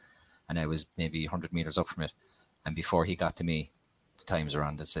car. And I was maybe 100 meters up from it. And before he got to me, the times are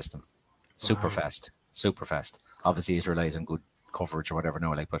on the system. Super fast. Obviously, it relies on good coverage or whatever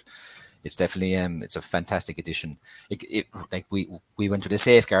now, but it's definitely it's a fantastic addition. We went to the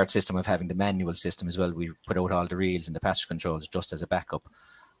safeguard system of having the manual system as well. We put out all the reels and the passenger controls just as a backup,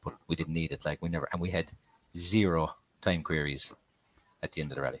 but we didn't need it. We had 0 time queries at the end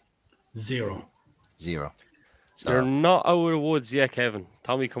of the rally. Zero. So, you're not out of the woods yet, Kevin.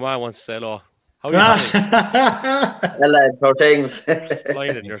 Tommy Kaman wants to say hello. How are you? Hello, how things?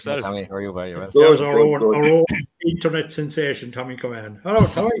 Flying yourself. Tommy, how are you? Well? There's our own internet sensation, Tommy Kaman. Hello,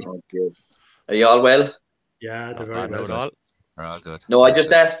 Tommy. Are you all well? Yeah, they're very well. We're all good. No, I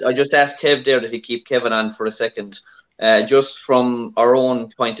just asked Kev there that he keep Kevin on for a second. Just from our own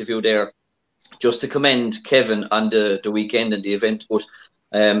point of view there, just to commend Kevin on the weekend and the event. But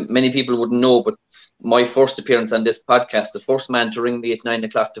many people wouldn't know, but my first appearance on this podcast, the first man to ring me at 9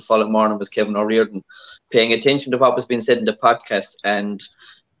 o'clock the following morning was Kevin O'Riordan, paying attention to what was being said in the podcast. And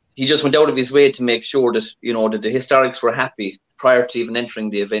he just went out of his way to make sure that, that the historics were happy prior to even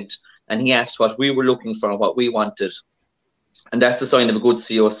entering the event. And he asked what we were looking for and what we wanted. And that's a sign of a good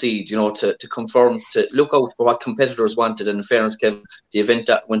COC, to confirm, to look out for what competitors wanted. And in fairness, Kevin, the event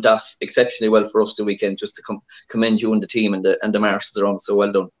went off exceptionally well for us the weekend, just to commend you and the team and the marshals around. So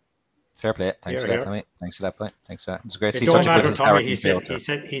well done. Fair play. Thanks for that, Tommy. Thanks for that, boy. Thanks for that. It's great to see such a good historic. He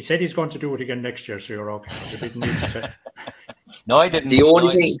said he's going to do it again next year, so you're okay. No, I didn't.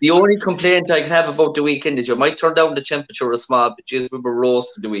 The only complaint I can have about the weekend is you might turn down the temperature a small, but we were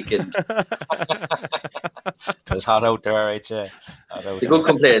roasted the weekend. It was hot out there, right? Yeah. It's a good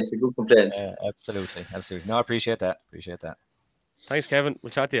complaint. Absolutely. No, I appreciate that. Thanks, Kevin. We'll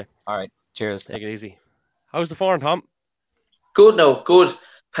chat to you. All right. Cheers. Take it easy. How's the form, Tom? Good now. Good.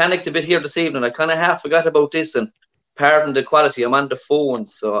 Panicked a bit here this evening. I kind of half forgot about this, and pardon the quality. I'm on the phone,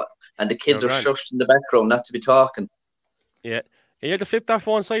 and the kids are shushed in the background not to be talking. Yeah. You have to flip that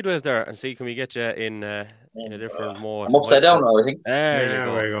phone sideways there and see, can we get you in a different mode? I'm upside down now, I think.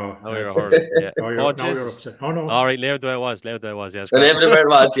 There you go. Now you're hurting. Yeah. Now you're upset. Oh, no. All right, leave it the way it was. Yes. Leave it where it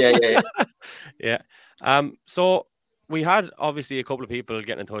was, yeah. Yeah. So we had obviously a couple of people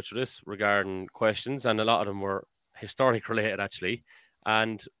getting in touch with us regarding questions, and a lot of them were historic related, actually.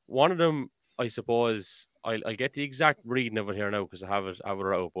 And one of them, I suppose, I'll get the exact reading of it here now because I have it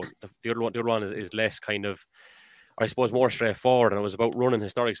out. But the other one is less kind of, I suppose, more straightforward, and it was about running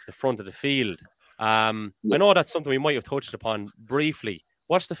historics at the front of the field. I know that's something we might have touched upon briefly.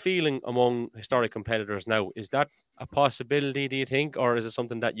 What's the feeling among historic competitors now? Is that a possibility, do you think, or is it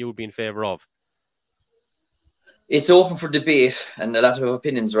something that you would be in favour of? It's open for debate, and a lot of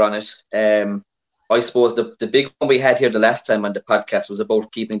opinions are on it. I suppose the big one we had here the last time on the podcast was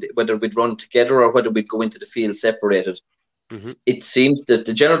about keeping whether we'd run together or whether we'd go into the field separated. Mm-hmm. It seems that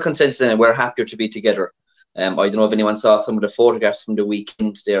the general consensus is we're happier to be together. I don't know if anyone saw some of the photographs from the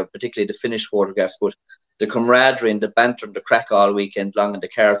weekend there, particularly the finished photographs, but the camaraderie and the banter and the crack all weekend long in the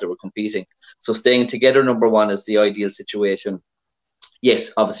cars that were competing. So staying together, number one, is the ideal situation.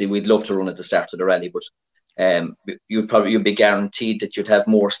 Yes, obviously we'd love to run at the start of the rally, but you'd be guaranteed that you'd have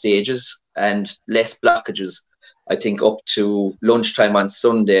more stages and less blockages. I think up to lunchtime on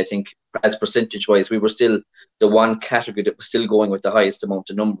Sunday, I think as percentage-wise, we were still the one category that was still going with the highest amount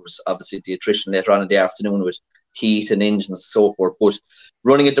of numbers. Obviously, the attrition later on in the afternoon with heat and engines and so forth. But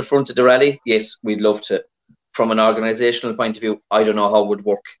running at the front of the rally, yes, we'd love to. From an organisational point of view, I don't know how it would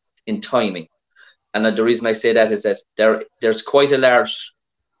work in timing. And the reason I say that is that there's quite a large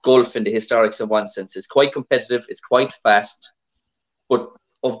gulf in the historics in one sense. It's quite competitive, it's quite fast, but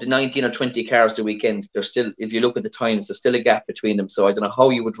of the 19 or 20 cars the weekend, there's still, if you look at the times, there's still a gap between them. So I don't know how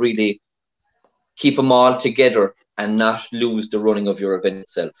you would really keep them all together and not lose the running of your event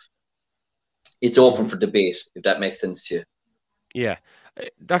itself. It's open for debate, if that makes sense to you. Yeah.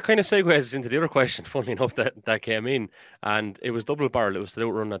 That kind of segues into the other question, funnily enough, that came in. And it was double barrel. It was to do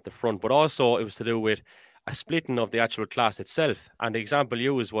with running at the front, but also it was to do with a splitting of the actual class itself. And the example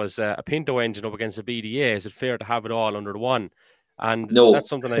used was a Pinto engine up against a BDA. Is it fair to have it all under one? And no. That's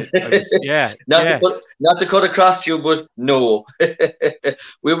something I was, not to cut across you, but no.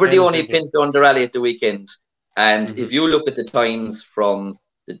 We were the only Pinto on the rally at the weekend. And if you look at the times from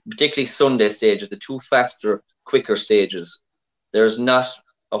particularly Sunday stages, the two faster, quicker stages, there's not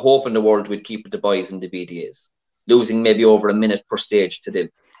a hope in the world we'd keep the boys in the BDAs, losing maybe over a minute per stage to them.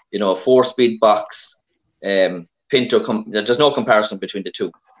 You know, a 4-speed box, Pinto. There's no comparison between the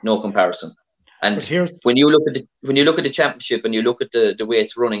two. No comparison. And when you look at the championship and you look at the way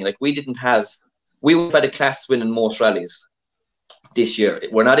it's running, like we've had a class win in most rallies this year.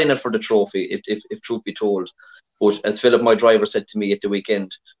 We're not in it for the trophy, if truth be told. But as Philip, my driver, said to me at the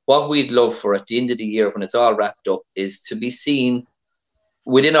weekend, what we'd love for at the end of the year when it's all wrapped up is to be seen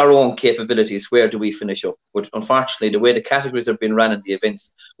within our own capabilities, where do we finish up? But unfortunately, the way the categories have been run in the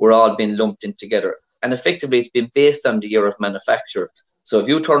events, we're all being lumped in together. And effectively, it's been based on the year of manufacture. So if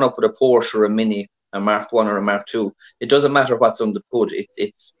you turn up with a Porsche or a Mini, a Mark 1 or a Mark 2, it doesn't matter what's on the hood.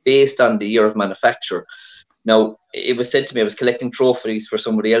 It's based on the year of manufacture. Now, it was said to me, I was collecting trophies for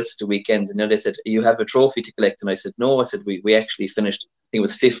somebody else at the weekend, and they said, you have a trophy to collect? And I said, no. I said, we actually finished, I think it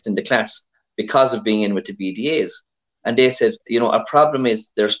was 5th in the class because of being in with the BDAs. And they said, our problem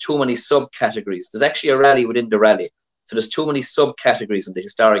is there's too many subcategories. There's actually a rally within the rally. So there's too many subcategories in the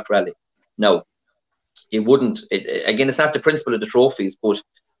historic rally. Now, again, it's not the principle of the trophies, but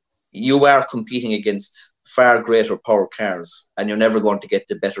you are competing against far greater power cars, and you're never going to get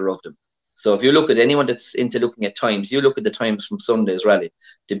the better of them. So if you look at anyone that's into looking at times, you look at the times from Sunday's rally,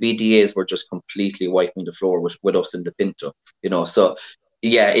 the BDAs were just completely wiping the floor with us in the Pinto, So,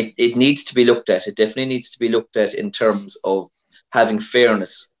 yeah, it needs to be looked at. It definitely needs to be looked at in terms of having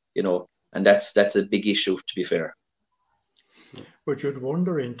fairness, and that's a big issue, to be fair. But you'd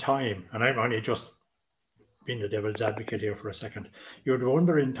wonder in time, and I'm only just being the devil's advocate here for a second, you'd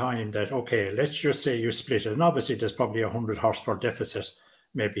wonder in time that, okay, let's just say you split it, and obviously there's probably 100 horsepower deficit,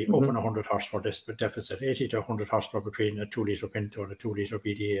 maybe up in 100 horsepower deficit, 80 to 100 horsepower between a 2-litre Pinto and a 2-litre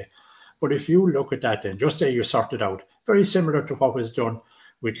BDA. But if you look at that, then just say you sort it out, very similar to what was done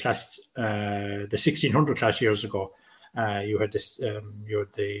with class, the 1600 class years ago. You had this, you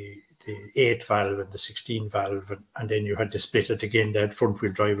had the 8 valve and the 16 valve, and then you had to split it again. They had front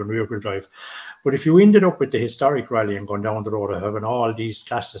wheel drive and rear wheel drive. But if you ended up with the historic rally and going down the road of having all these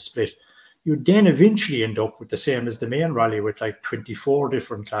classes split, you'd then eventually end up with the same as the main rally with like 24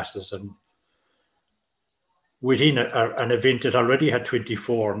 different classes, and within an event that already had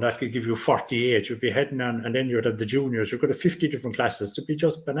 24, and that could give you 48. You'd be heading on, and then you'd have the juniors. You've got 50 different classes. It'd be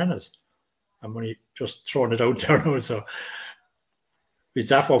just bananas. I'm only just throwing it out there now. So is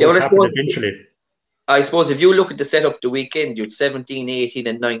that what would happen eventually? I suppose if you look at the setup the weekend, you'd 17, 18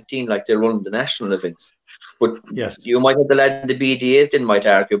 and 19 like they're running the national events. But yes, you might have the lads in the BDAs then might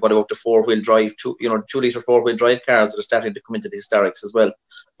argue about the 4-wheel drive, 2-litre 4-wheel drive cars that are starting to come into the historics as well.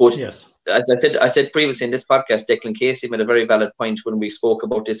 But yes, as I said previously in this podcast, Declan Casey made a very valid point when we spoke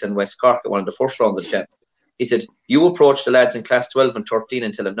about this in West Cork at one of the first rounds of the camp. He said, you approach the lads in class 12 and 13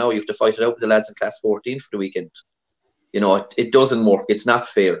 and tell them, now you have to fight it out with the lads in class 14 for the weekend. It doesn't work. It's not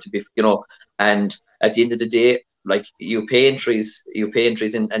fair to be, and at the end of the day, like you pay entries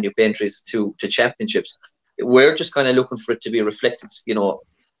in and you pay entries to championships. We're just kind of looking for it to be reflected,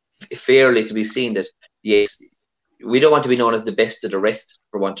 fairly, to be seen that, yes, we don't want to be known as the best of the rest,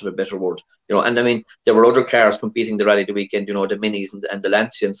 for want of a better word. And I mean, there were other cars competing the rally the weekend, the Minis and the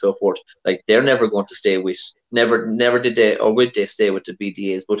Lancia and so forth. Like, they're never going to stay with, never did they, or would they stay with the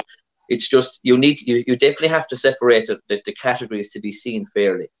BDAs. But It's just you definitely have to separate the categories to be seen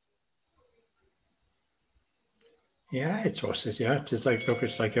fairly. Yeah, it's like, look,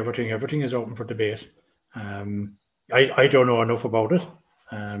 it's like everything is open for debate. I don't know enough about it.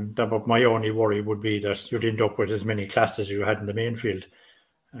 But my only worry would be that you'd end up with as many classes as you had in the main field,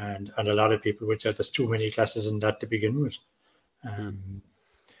 and a lot of people would say there's too many classes in that to begin with.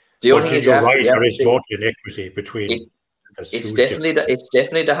 The only thing is, there is total inequity between. It's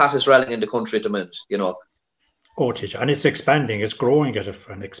definitely the hottest rally in the country at the minute. And it's expanding. It's growing at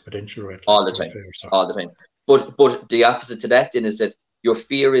an exponential rate. All the time. But the opposite to that then is that your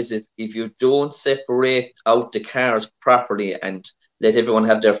fear is if you don't separate out the cars properly and let everyone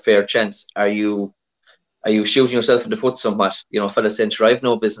have their fair chance, are you shooting yourself in the foot somewhat? Fellas saying, sure, I've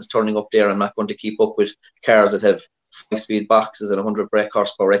no business turning up there. I'm not going to keep up with cars that have 5-speed boxes and 100 brake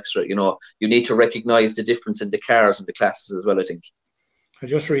horsepower extra. You need to recognise the difference in the cars and the classes as well, I think. I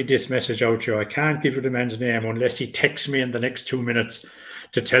just read this message out to you. I can't give you the man's name unless he texts me in the next 2 minutes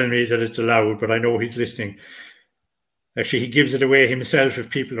to tell me that it's allowed, but I know he's listening. Actually, he gives it away himself if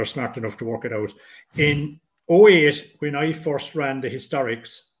people are smart enough to work it out. In 2008, when I first ran the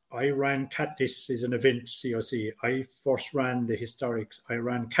Historics, this is an event, COC. I first ran the Historics. I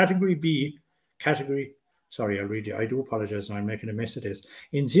ran Category B, sorry, I'll read you. I do apologize now, I'm making a mess of this.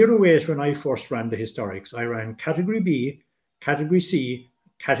 In 08, when I first ran the Historics, I ran Category B, Category C,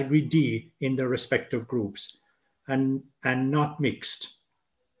 Category D in their respective groups, and not mixed.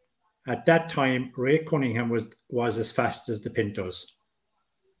 At that time, Ray Cunningham was as fast as the Pintos.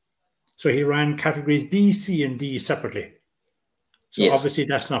 So he ran categories B, C, and D separately. So Obviously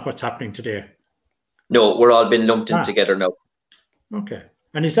that's not what's happening today. No, we're all been lumped in together now. Okay.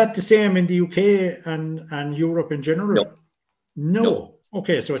 And is that the same in the UK and Europe in general? No.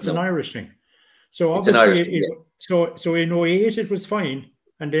 Okay, so it's an Irish thing. So obviously, so in 08 it was fine,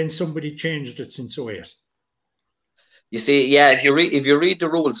 and then somebody changed it since 08. You see, if you read the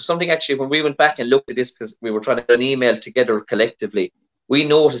rules, something actually, when we went back and looked at this, because we were trying to get an email together collectively, we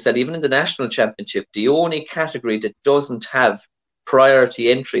noticed that even in the national championship, the only category that doesn't have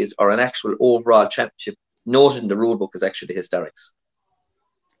priority entries or an actual overall championship noted in the rule book is actually the Historics.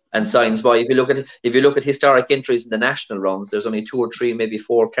 And signs by, if you look at historic entries in the national rounds, there's only 2 or 3, maybe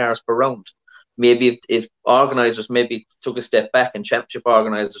 4 cars per round. Maybe if organisers maybe took a step back and championship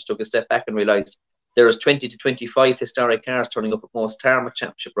organisers took a step back and realised there's 20 to 25 historic cars turning up at most tarmac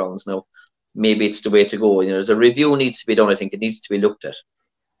championship rounds now, maybe it's the way to go. There's a review needs to be done. I think it needs to be looked at.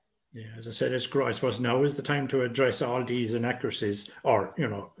 Yeah, as I said, I suppose now is the time to address all these inaccuracies or,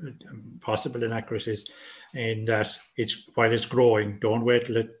 possible inaccuracies, and that while it's growing, don't wait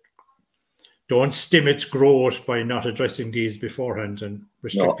till don't stim its growth by not addressing these beforehand and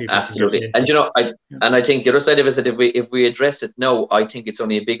restrict people. Absolutely. And I think the other side of it is that if we address it now, I think it's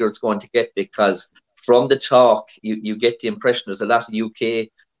only bigger it's going to get, because from the talk, you get the impression there's a lot of UK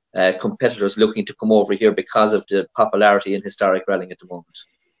competitors looking to come over here because of the popularity in historic rallying at the moment.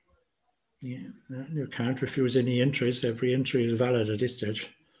 Yeah, you can't refuse any entries. Every entry is valid at this stage.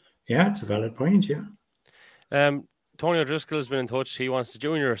 Yeah, it's a valid point, yeah. Tony O'Driscoll has been in touch. He wants the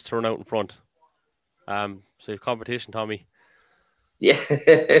juniors to run out in front. So competition, Tommy. Yeah.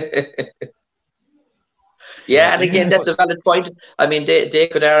 Yeah, and again, that's a valid point. I mean, they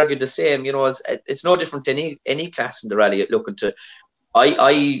could argue the same. It's no different to any class in the rally looking to.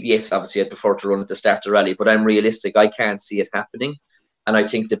 Yes, obviously I'd prefer to run at the start of the rally, but I'm realistic. I can't see it happening. And I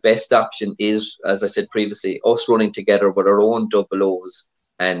think the best option is, as I said previously, us running together with our own double O's.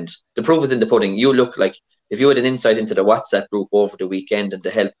 And the proof is in the pudding. You look like, if you had an insight into the WhatsApp group over the weekend and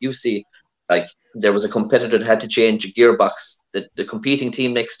to help, you see, like, there was a competitor that had to change a gearbox. The competing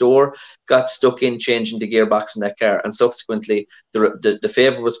team next door got stuck in changing the gearbox in that car, and subsequently the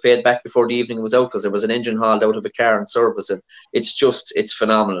favour was paid back before the evening was out because there was an engine hauled out of a car and service. And it's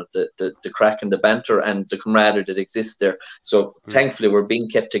phenomenal, the crack and the banter and the camaraderie that exists there. So thankfully we're being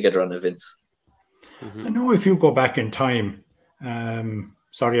kept together on events. I know if you go back in time,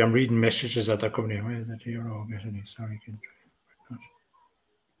 sorry, I'm reading messages that are coming in. Where is it here? Oh, sorry.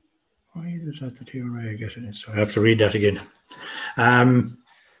 Why is it at the TRA getting it? So I have to read that again.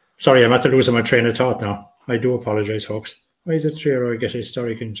 Sorry, I'm at the losing my train of thought now. I do apologise, folks. Why is it TRA get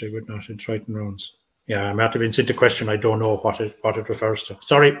historic injury but not in Triton rounds? Yeah, I'm at the been sent a question. I don't know what it refers to.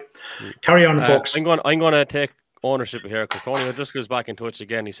 Sorry. Carry on, folks. I'm going to take ownership here because Tony just goes back in touch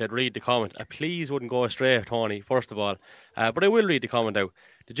again. He said, read the comment. Please wouldn't go astray, Tony, first of all. But I will read the comment out.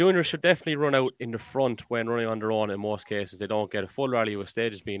 The juniors should definitely run out in the front when running on their own. In most cases, they don't get a full rally with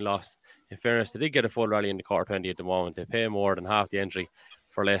stages being lost. In fairness, they did get a full rally in the quarter 20 at the moment. They pay more than half the entry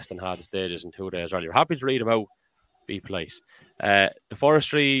for less than half the stages in 2 days rally. We're happy to read them out. Be polite. The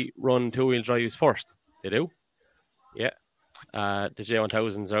forestry run 2-wheel drives first. They do? Yeah. The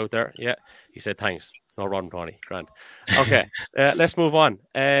J1000s are out there. Yeah. He said thanks. No problem, Tony. Grand. Okay. Let's move on.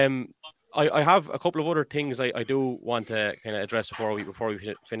 I have a couple of other things I do want to kind of address before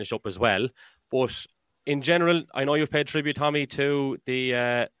we finish up as well. But in general, I know you've paid tribute, Tommy, to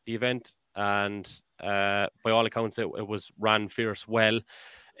the event, and by all accounts, it was ran fierce well.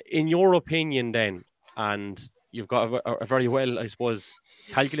 In your opinion, then, and you've got a very well, I suppose,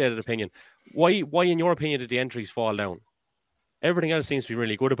 calculated opinion. Why, in your opinion, did the entries fall down? Everything else seems to be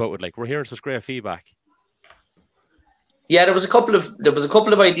really good about it. Like, we're hearing such great feedback. Yeah, there was a couple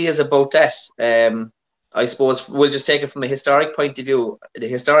of ideas about that. I suppose we'll just take it from a historic point of view.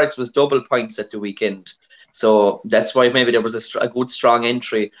 The historics was double points at the weekend, so that's why maybe there was a good strong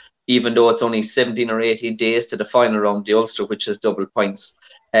entry, even though it's only 17 or 18 days to the final round, the Ulster, which is double points.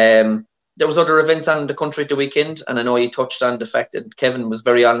 There was other events on the country at the weekend, and I know you touched on the fact that Kevin was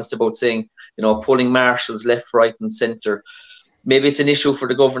very honest about saying, pulling marshals left, right, and centre. Maybe it's an issue for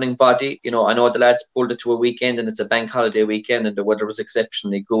the governing body. I know the lads pulled it to a weekend, and it's a bank holiday weekend, and the weather was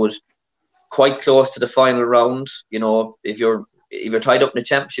exceptionally good. Quite close to the final round. If you're tied up in the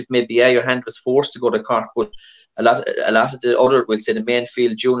championship, maybe your hand was forced to go to Cork, but a lot of the other, we'll say the main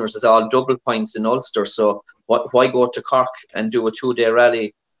field juniors, is all double points in Ulster. So why go to Cork and do a 2-day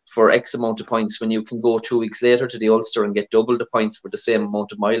rally for X amount of points when you can go 2 weeks later to the Ulster and get double the points for the same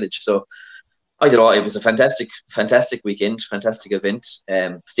amount of mileage? So I don't know. It was a fantastic weekend, fantastic event.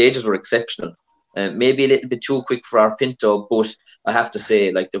 Stages were exceptional. Maybe a little bit too quick for our Pinto, but I have to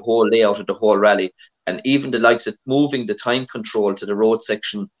say, like, the whole layout of the whole rally, and even the likes of moving the time control to the road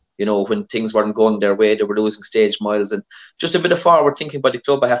section, when things weren't going their way, they were losing stage miles, and just a bit of forward thinking by the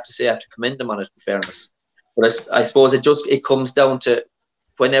club. I have to say, I have to commend them on it, in fairness. But I suppose it comes down to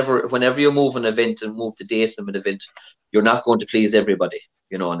whenever you move an event and move the date of an event, you're not going to please everybody,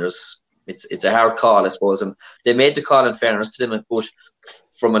 and it's a hard call, I suppose, and they made the call, in fairness to them, but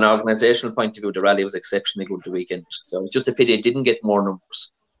from an organisational point of view, the rally was exceptionally good the weekend. So it's just a pity it didn't get more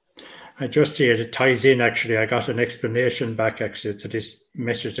numbers. I just see it ties in, actually. I got an explanation back, actually, to this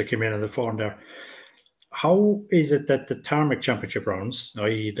message that came in on the phone there. How is it that the Tarmac Championship rounds,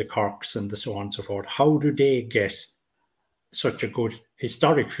 i.e. the Corks and the so on and so forth, how do they get such a good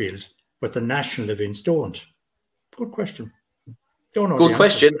historic field, but the national events don't? Good question. Don't know. Good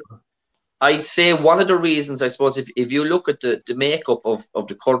question. I'd say one of the reasons, I suppose, if you look at the makeup of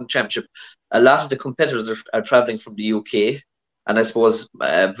the current championship, a lot of the competitors are travelling from the UK, and I suppose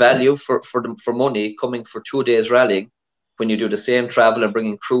value for money coming for 2 days rallying, when you do the same travel and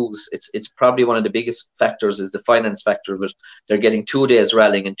bringing crews, it's probably one of the biggest factors is the finance factor of it. They're getting 2 days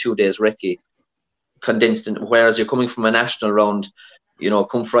rallying and 2 days recce condensed in, whereas you're coming from a national round,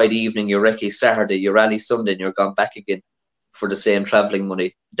 come Friday evening, you're recce Saturday, you rally Sunday, and you're gone back again for the same travelling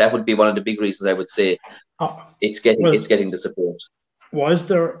money. That would be one of the big reasons, I would say. It's getting the support. Was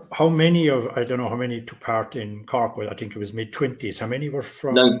there, how many took part in Cork? Well, I think it was mid-20s. How many were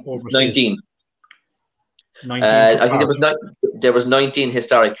from overseas? 19. 19 I think there was 19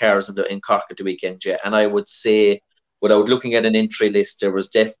 historic cars in Cork at the weekend, yeah. And I would say, without looking at an entry list, there was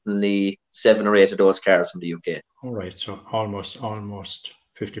definitely 7 or 8 of those cars from the UK. All right, so almost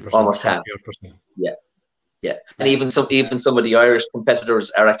 50%. Almost half. Yeah. Yeah, and even some of the Irish competitors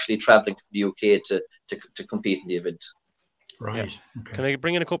are actually travelling from the UK to compete in the event. Right. Yeah. Okay. Can I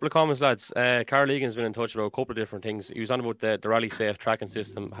bring in a couple of comments, lads? Carl Egan's been in touch about a couple of different things. He was on about the rally safe tracking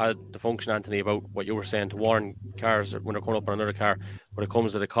system, had the function, Anthony, about what you were saying, to warn cars when they're coming up on another car when it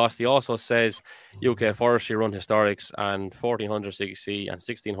comes to the cost. He also says UK forestry run historics and 1400cc and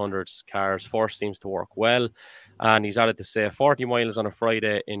 1600s cars first seems to work well. And he's added to say 40 miles on a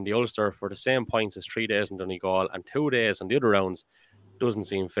Friday in the Ulster for the same points as 3 days in Donegal and 2 days on the other rounds doesn't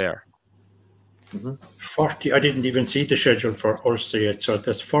seem fair. Mm-hmm. 40. I didn't even see the schedule for Ulster yet. So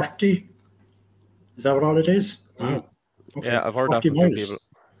there's 40. Is that what all it is? Wow. Okay. Yeah, I've heard that from miles.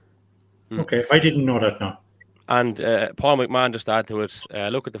 People. Okay, I didn't know that now. And Paul McMahon just add to it.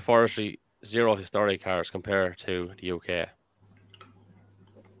 Look at the forestry 0 historic cars compared to the UK.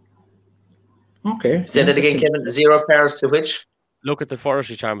 Okay. Say that again, Kevin. 0 cars to which? Look at the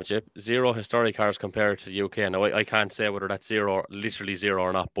forestry championship. 0 historic cars compared to the UK. Now, I can't say whether that's 0, literally 0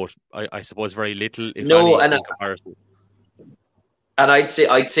 or not, but I suppose very little, if any, in comparison. And I'd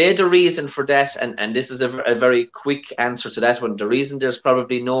say the reason for that, and this is a very quick answer to that one, the reason there's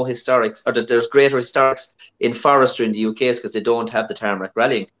probably no historics, or that there's greater historics in forestry in the UK is because they don't have the tarmac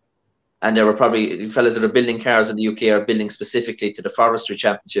rallying. And there were probably fellas that are building cars in the UK are building specifically to the forestry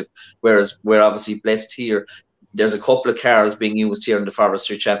championship, whereas we're obviously blessed here. there's a couple of cars being used here in the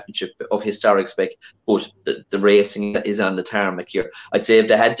Forestry Championship of historic spec, but the racing is on the tarmac here. I'd say if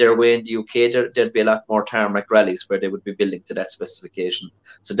they had their way in the UK, there'd be a lot more tarmac rallies where they would be building to that specification.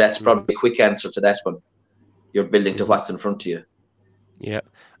 So that's probably a quick answer to that one. You're building to what's in front of you. Yeah.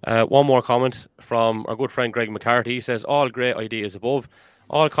 One more comment from our good friend Greg McCarthy. He says, all great ideas above.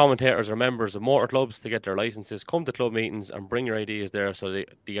 All commentators are members of motor clubs to get their licenses. Come to club meetings and bring your ideas there so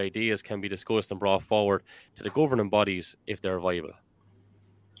the ideas can be discussed and brought forward to the governing bodies if they're viable.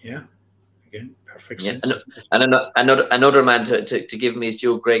 Yeah. Again, perfect sense. And another man to give me his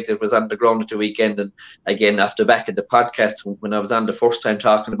due, Greg, that was on the ground at the weekend, and again after back at the podcast when I was on the first time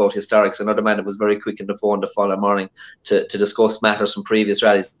talking about historics, another man that was very quick on the phone the following morning to discuss matters from previous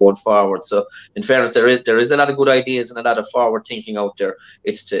rallies going forward. So in fairness, there is a lot of good ideas and a lot of forward thinking out there.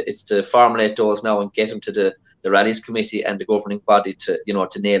 It's to formulate those now and get them to the rallies committee and the governing body to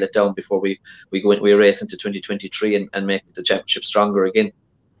nail it down before we race into 2023 and make the championship stronger again.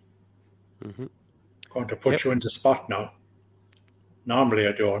 Mm-hmm. Going to put you in the spot now. Normally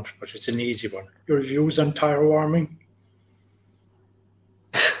I don't, but it's an easy one. Your views on tire warming?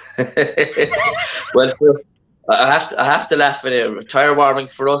 Well, I have to laugh at it. Tire warming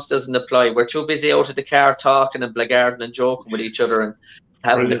for us doesn't apply. We're too busy out of the car talking and blackguarding and joking with each other and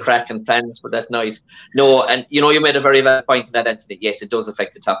having the crack and plans for that night. No, and you made a very valid point in that, Anthony. Yes, it does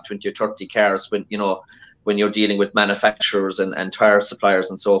affect the top 20 or 30 cars when you're dealing with manufacturers and tire suppliers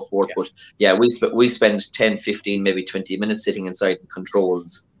and so forth. Yeah. But yeah, we spend 10, 15, maybe 20 minutes sitting inside the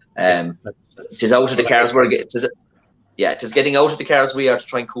controls. It is out of the cars it is getting out of the cars we are to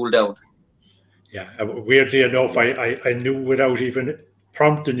try and cool down. Yeah, weirdly enough, I knew without even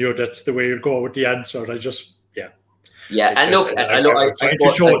prompting you that's the way you'd go with the answer. I just Yeah, and look, I'm trying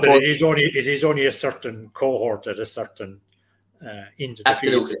to show that it is only a certain cohort at a certain into the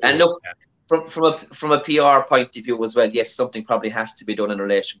absolutely field. And look. Yeah. From a PR point of view as well, yes, something probably has to be done in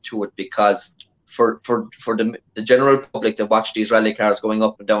relation to it, because for the general public that watch these rally cars going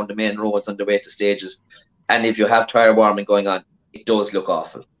up and down the main roads on the way to stages, and if you have tire warming going on, it does look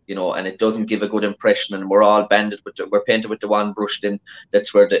awful, and it doesn't give a good impression, and we're all banded we're painted with the one brush. Then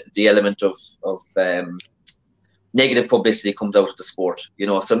that's where the element of negative publicity comes out of the sport,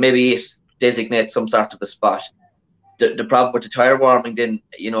 so maybe designate some sort of a spot. The problem with the tire warming, then,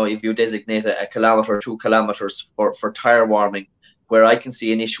 if you designate a kilometre or 2 kilometres for tire warming, where I can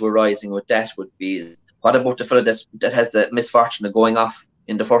see an issue arising with that would be, what about the fellow that has the misfortune of going off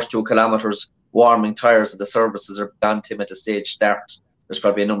in the first 2 kilometres, warming tyres, and the services are gone to him at the stage start? There's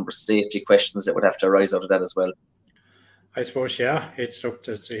probably a number of safety questions that would have to arise out of that as well. I suppose, yeah,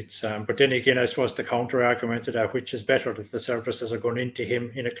 but then again, I suppose the counter argument to that, which is better, that the services are going into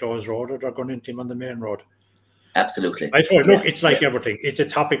him in a closed road or they're going into him on the main road? Absolutely. I thought, look, it's like everything. It's a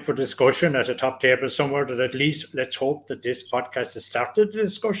topic for discussion at a top table somewhere, that at least let's hope that this podcast has started the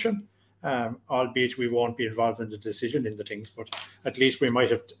discussion, albeit we won't be involved in the decision in the things, but at least we might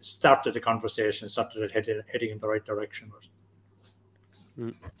have started the conversation, started it heading in the right direction.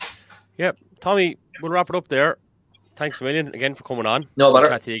 Yeah, Tommy, we'll wrap it up there. Thanks a million again for coming on. No matter.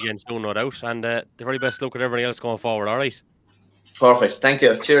 We'll chat to you again soon, no doubt. And the very best luck with everything else going forward, all right? Perfect. Thank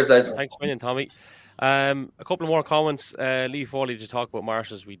you. Cheers, lads. Thanks a million, Tommy. A couple of more comments. Lee Foley to talk about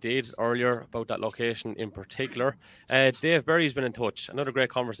marshes we did earlier about that location in particular. Dave Berry's been in touch. Another great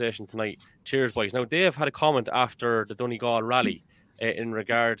conversation tonight. Cheers, boys. Now, Dave had a comment after the Donegal rally in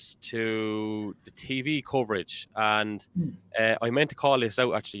regards to the TV coverage, and I meant to call this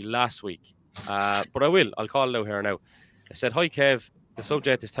out actually last week, but I will. I'll call it out here now. I said, "Hi Kev, the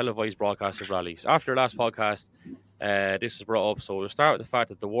subject is televised broadcast of rallies. After your last podcast, this was brought up, so we'll start with the fact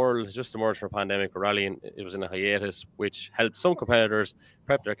that the world has just emerged from a pandemic where rallying it was in a hiatus, which helped some competitors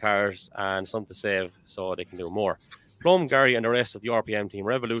prep their cars and some to save so they can do more. Plum, Gary and the rest of the RPM team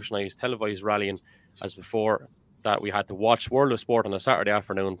revolutionised televised rallying, as before that we had to watch World of Sport on a Saturday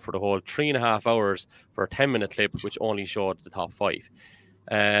afternoon for the whole 3.5 hours for a 10-minute clip which only showed the top 5.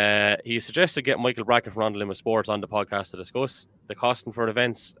 He suggested get Michael Bracken from On the Limit Sports on the podcast to discuss the costing for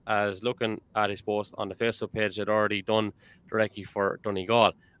events, as looking at his post on the Facebook page they'd already done directly for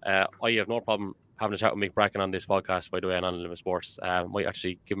Donegal. I have no problem having a chat with Mick Bracken on this podcast, by the way, on the Limit Sports. Might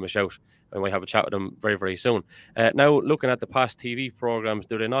actually give him a shout. I might have a chat with him very, very soon. Now, looking at the past TV programmes,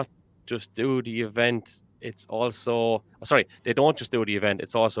 do they not just do the event? It's also, they don't just do the event,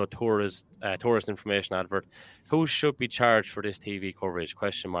 it's also a tourist information advert. Who should be charged for this TV coverage?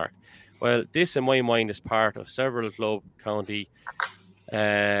 Well, this in my mind is part of several club, county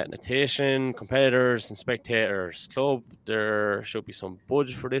Notation, competitors and spectators. Club, there should be some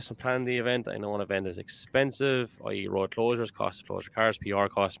budget for this and plan the event. I know an event is expensive, i.e. road closures, cost of closure cars, PR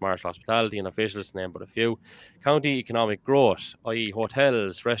costs, martial hospitality and officials, to name but a few. County economic growth, i.e.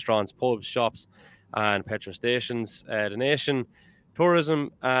 hotels, restaurants, pubs, shops and petrol stations. The nation,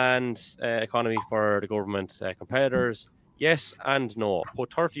 tourism and economy for the government. Competitors, yes and no. Put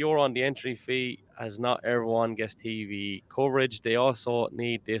 €30 on the entry fee, as not everyone gets TV coverage. They also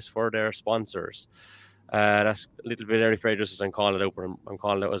need this for their sponsors. That's a little bit airy fray, just as I'm calling it out, but I'm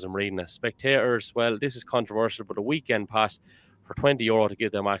calling it out as I'm reading it. Spectators, well, this is controversial, but a weekend pass for €20 to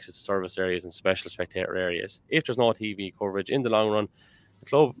give them access to service areas and special spectator areas. If there's no TV coverage in the long run, the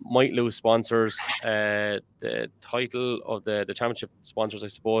club might lose sponsors. The title of the championship sponsors, I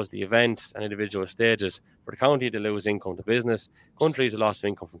suppose, the event and individual stages. For the county, they lose income to business. Countries, a loss of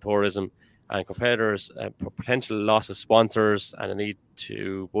income from tourism. And competitors, potential loss of sponsors and a need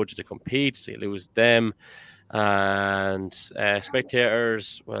to budget to compete, so you lose them. And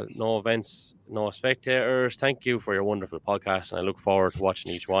spectators, well, no events, no spectators. Thank you for your wonderful podcast, and I look forward to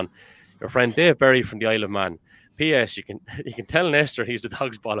watching each one. Your friend Dave Berry from the Isle of Man. P.S. You can tell Nestor he's the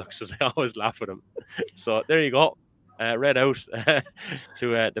dog's bollocks, as I always laugh at him. So there you go. Read out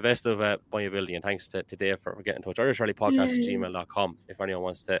to the best of my ability, and thanks to Dave for getting in touch. IrishRallyPodcast@gmail.com if anyone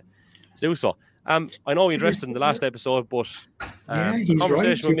wants to do so. I know we addressed it in the last episode, but he's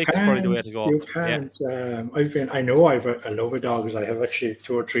conversation right. with Mick is probably the way to go. You can't. Yeah. I know I've a love of dogs. I have actually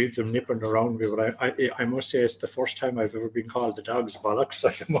 2 or 3 of them nipping around me, but I must say it's the first time I've ever been called the dog's bollocks,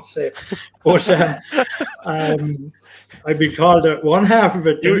 I must say. But I've been called one half of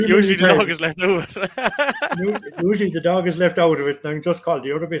it. Usually the dog is left out of it. Usually the dog is left out of it, and I'm just called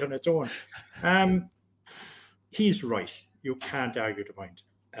the other bit on its own. He's right. You can't argue the point.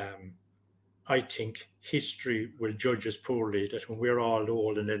 I think history will judge us poorly that when we're all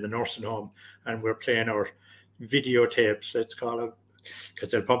old and in the nursing home and we're playing our videotapes, let's call it,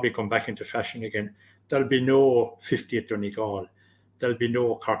 because they'll probably come back into fashion again. There'll be no 50th Donegal. There'll be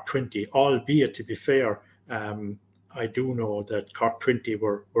no Cork 20, albeit, to be fair, I do know that Cork 20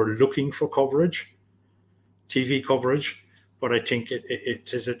 were looking for coverage, TV coverage, but I think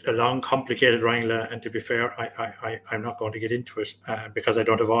it is a long, complicated wrangle, and to be fair, I'm not going to get into it because I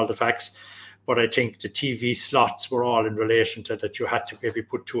don't have all the facts. But I think the TV slots were all in relation to that you had to maybe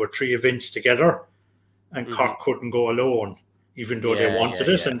put 2 or 3 events together, and Cork couldn't go alone, even though they wanted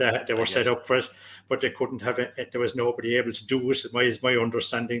it and they were set up for it, but they couldn't have it. There was nobody able to do it. It is my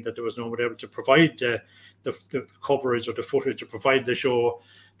understanding that there was nobody able to provide the coverage or the footage to provide the show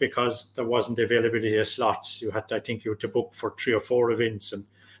because there wasn't the availability of slots. You had to book for 3 or 4 events, and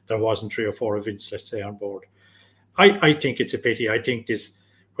there wasn't 3 or 4 events, let's say, on board. I think it's a pity. I think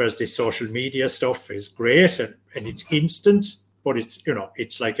whereas the social media stuff is great and it's instant, but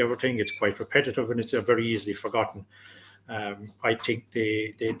it's like everything, it's quite repetitive and it's very easily forgotten. I think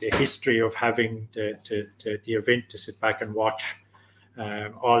the history of having the event to sit back and watch,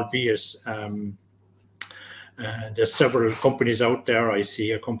 albeit there's several companies out there. I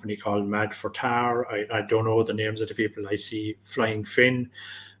see a company called Mad for Tar. I don't know the names of the people. I see Flying Finn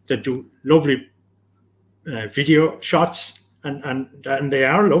that do lovely video shots. And they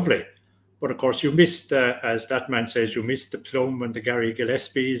are lovely, but of course you missed, as that man says, you missed the Plum and the Gary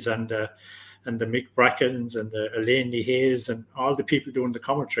Gillespies and the Mick Brackens and the Elaine Hayes and all the people doing the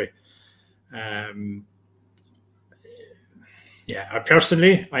commentary. I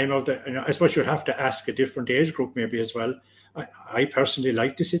personally, I'm of the. I suppose you'd have to ask a different age group maybe as well. I personally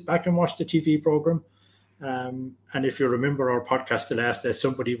like to sit back and watch the TV program. And if you remember our podcast the last day,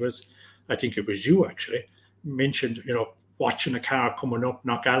 somebody was, I think it was you actually, mentioned, watching a car coming up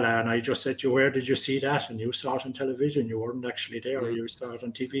Knockalla, and I just said to you, where did you see that? And you saw it on television. You weren't actually there. You saw it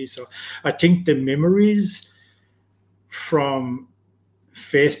on TV. So I think the memories from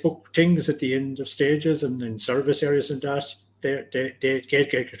Facebook things at the end of stages and in service areas and that, they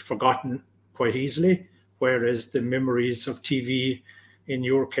get forgotten quite easily, whereas the memories of TV, in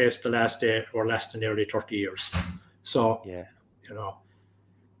your case, the last day were lasting nearly 30 years. So,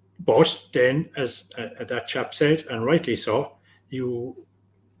 but then, as that chap said, and rightly so, you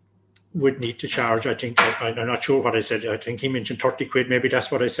would need to charge, I think, I'm not sure what I said, I think he mentioned 30 quid, maybe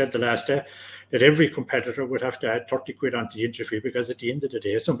that's what I said the last day, that every competitor would have to add 30 quid onto the entry fee, because at the end of the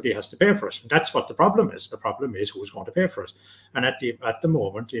day, somebody has to pay for it. And that's what the problem is. The problem is who's going to pay for it. And at the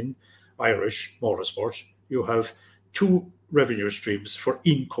moment in Irish motorsport, you have 2 revenue streams for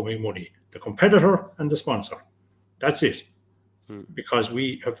incoming money, the competitor and the sponsor. That's it. Because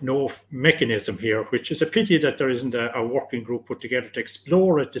we have no mechanism here, which is a pity that there isn't a working group put together to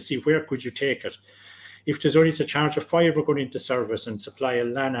explore it, to see where could you take it. if there's only to charge a fiver going into service and supply a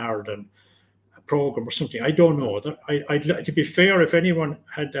Lanard and a program or something, I don't know. I'd to be fair, if anyone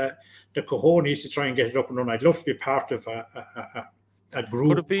had the cojones to try and get it up and running, I'd love to be part of a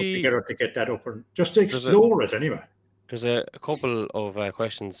group put together to get that up and just to explore it anyway. There's a couple of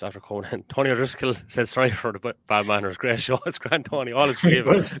questions after Conan. Tony O'Driscoll said, sorry for the bad manners. Great show. It's grand, Tony. All is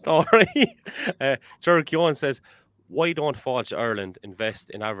forgiven. Don't worry. Gerard Keown says, why don't Fáilte Ireland invest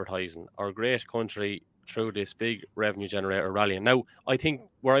in advertising our great country through this big revenue generator rally? And now, I think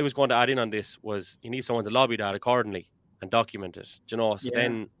where I was going to add in on this was you need someone to lobby that accordingly and document it. Do you know? So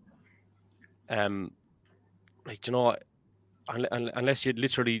then, unless you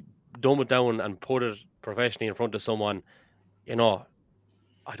literally dumb it down and put it professionally in front of someone, I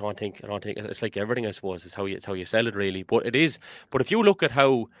don't think it's like everything, I suppose. It's how you sell it, really. But it is. But if you look at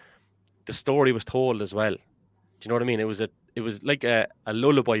how the story was told as well, do you know what I mean? It was like a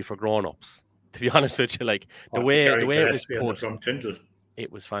lullaby for grown-ups, to be honest with you. Like the way it was put,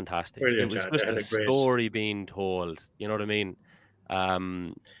 it was fantastic. Brilliant, it was just a story being told. You know what I mean? A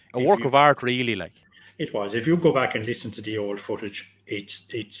work of art, really. Like it was. If you go back and listen to the old footage,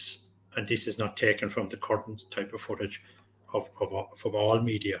 it's and this is not taken from the current type of footage from all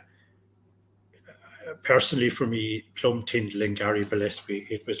media. Personally, for me, Plum Tyndall and Gary Gillespie,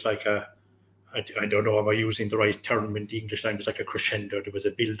 it was like I don't know if I'm using the right term in the English language, like a crescendo. There was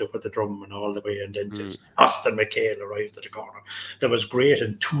a build-up of the drum and all the way, and then Austin McHale arrived at the corner. There was great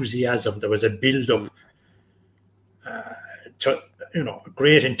enthusiasm. There was a build-up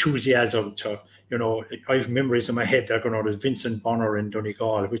great enthusiasm to, I have memories in my head that are going out of Vincent Bonner in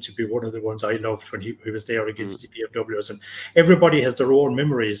Donegal, which would be one of the ones I loved when he was there against the PFWs. And everybody has their own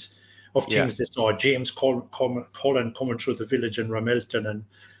memories of things they saw. James Cullen coming through the village in Ramelton and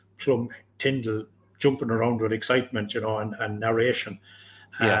Plum Tyndall jumping around with excitement, and narration.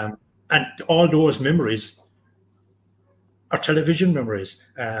 And all those memories are television memories.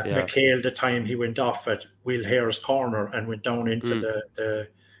 McHale, the time he went off at Will Hare's corner and went down into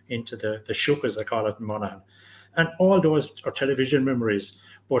the shook, as they call it in Monaghan. And all those are television memories.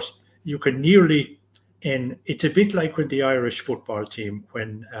 But you can nearly, it's a bit like when the Irish football team,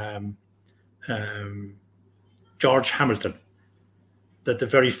 when George Hamilton, that the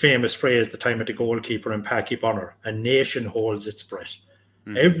very famous phrase, the time of the goalkeeper and Packy Bonner, a nation holds its breath.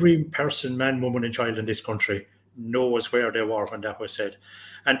 Every person, man, woman and child in this country knows where they were when that was said.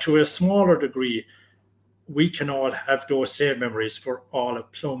 And to a smaller degree, we can all have those same memories for all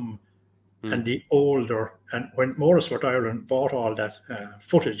of Plum and the older. And when Motorsport Ireland bought all that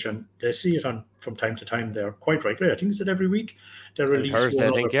footage, and they see it on from time to time there, quite rightly, I think it's every week, they release Thursday,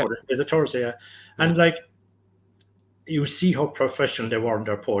 one other footage. It's a Thursday, yeah. And like, you see how professional they were in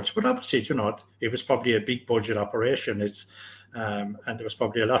their posts. But obviously, it was probably a big budget operation. And there was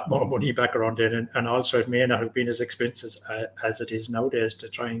probably a lot more money back around then. And also it may not have been as expensive as it is nowadays to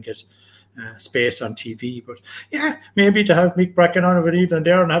try and get space on TV. But yeah, maybe to have Mick Bracken on of an evening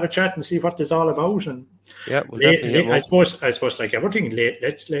there and have a chat and see what it's all about. And I suppose like everything,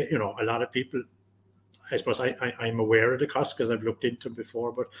 a lot of people, I suppose I'm aware of the cost because I've looked into them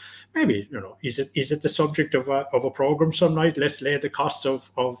before, but maybe, is it the subject of a program some night? Let's lay the costs of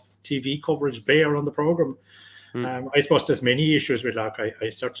TV coverage bare on the program. I suppose there's many issues with that. I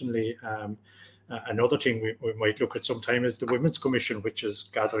certainly, another thing we might look at sometime is the Women's Commission, which is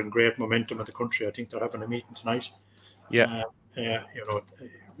gathering great momentum in the country. I think they're having a meeting tonight. We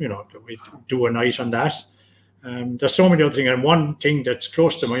do a night on that. There's so many other things. And one thing that's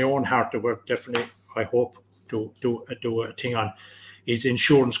close to my own heart that we're definitely, I hope, do a thing on is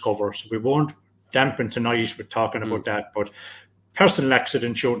insurance covers. We won't dampen tonight with talking about that, but personal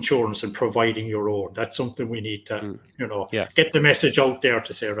accident insurance and providing your own. That's something we need to, get the message out there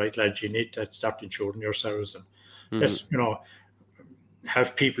to say, right, lads, you need to start insuring yourselves and let's,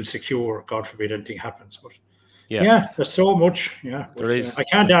 have people secure, God forbid anything happens. But there's so much. Yeah, there is. I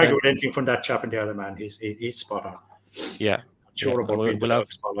can't argue with anything from that chap and the other man. He's spot on. Yeah. Sure about we'll have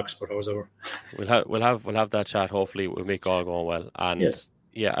bollocks, but however. We'll have that chat. Hopefully, we'll make all going well. And as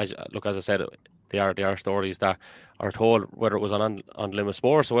I said, they are stories that are told, whether it was on Limit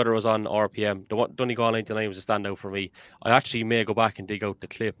Sports or whether it was on RPM. The Donegal 99 was a standout for me. I actually may go back and dig out the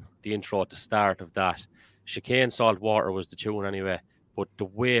clip, the intro at the start of that. Chicane Salt Water was the tune anyway, but the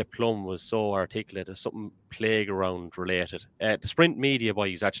way Plum was so articulate, is something playground related. The Sprint Media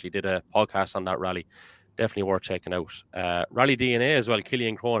boys actually did a podcast on that rally. Definitely worth checking out. Rally DNA as well,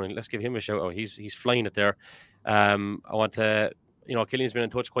 Killian Cronin. Let's give him a shout out. He's flying it there. I want to, Killian's been in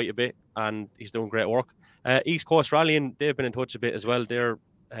touch quite a bit and he's doing great work. East Coast Rallying, they've been in touch a bit as well. They're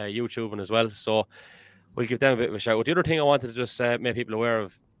YouTubing as well. So we'll give them a bit of a shout out. The other thing I wanted to just make people aware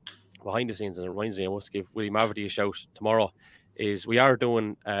of, behind the scenes, and it reminds me, I must give Willie Maverty a shout tomorrow, is we are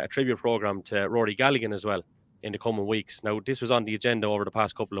doing a tribute program to Rory Galligan as well in the coming weeks. Now, this was on the agenda over the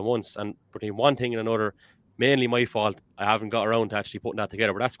past couple of months, and between one thing and another, mainly my fault, I haven't got around to actually putting that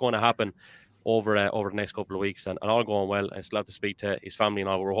together, but that's going to happen over the next couple of weeks, and all going well. I still have to speak to his family and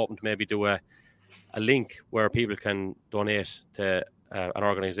all, but we're hoping to maybe do a link where people can donate to an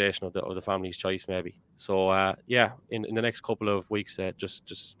organisation of the family's choice, maybe. So in the next couple of weeks,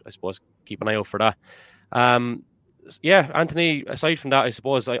 just I suppose keep an eye out for that. Anthony, aside from that, I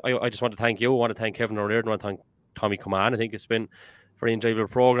suppose I just want to thank you. I want to thank Kevin O'Riordan. I want to thank Tommy Coman. I think it's been a very enjoyable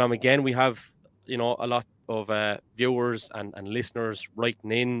program. Again, we have a lot of viewers and listeners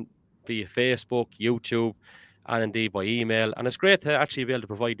writing in via Facebook, YouTube, and indeed by email. And it's great to actually be able to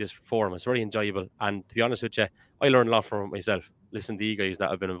provide this forum. It's very enjoyable. And to be honest with you, I learned a lot from it myself, listening to you guys that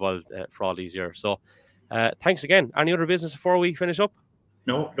have been involved for all these years. So thanks again. Any other business before we finish up?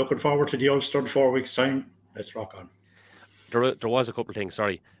 No, looking forward to the Ulster 4 weeks' time. Let's rock on. There was a couple of things,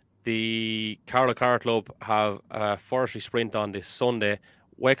 sorry. The Carlow Car Club have a forestry sprint on this Sunday.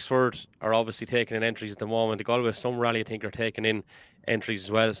 Wexford are obviously taking in entries at the moment. The Galway Some Rally, I think, are taking in entries as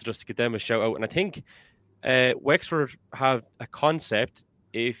well. So just to give them a shout out. And I think Wexford have a concept.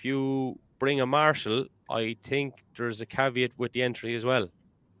 If you bring a marshal, I think there's a caveat with the entry as well.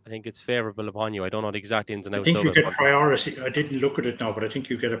 I think it's favourable upon you. I don't know the exact ins and outs. I think you get priority. I didn't look at it now, but I think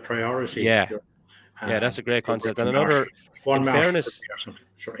you get a priority. Yeah, that's a great concept. And another, in fairness,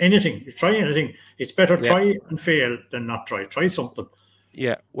 sure, anything. You try anything. It's better try and fail than not try. Try something.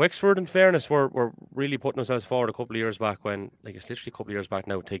 Yeah, Wexford, in fairness, were really putting themselves forward a couple of years back when, like, it's literally a couple of years back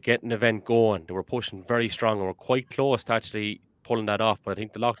now, to get an event going. They were pushing very strong and were quite close to actually pulling that off. But I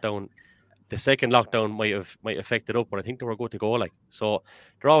think the second lockdown might have affect it up, but I think they were good to go. Like, so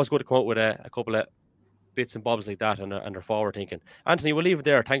they're always good to come out with a couple of bits and bobs like that, and they're forward thinking. Anthony, we'll leave it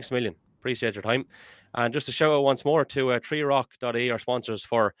there. Thanks a million. Appreciate your time. And just a shout out once more to treerock.ie, our sponsors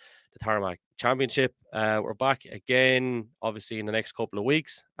for the Tarmac Championship. We're back again, obviously, in the next couple of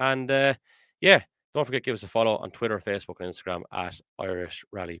weeks. And don't forget to give us a follow on Twitter, Facebook, and Instagram at Irish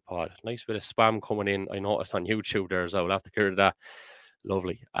Rally Pod. Nice bit of spam coming in. I noticed on YouTube there, so we'll have to clear that.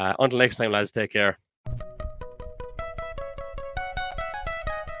 Lovely. Until next time, lads, take care.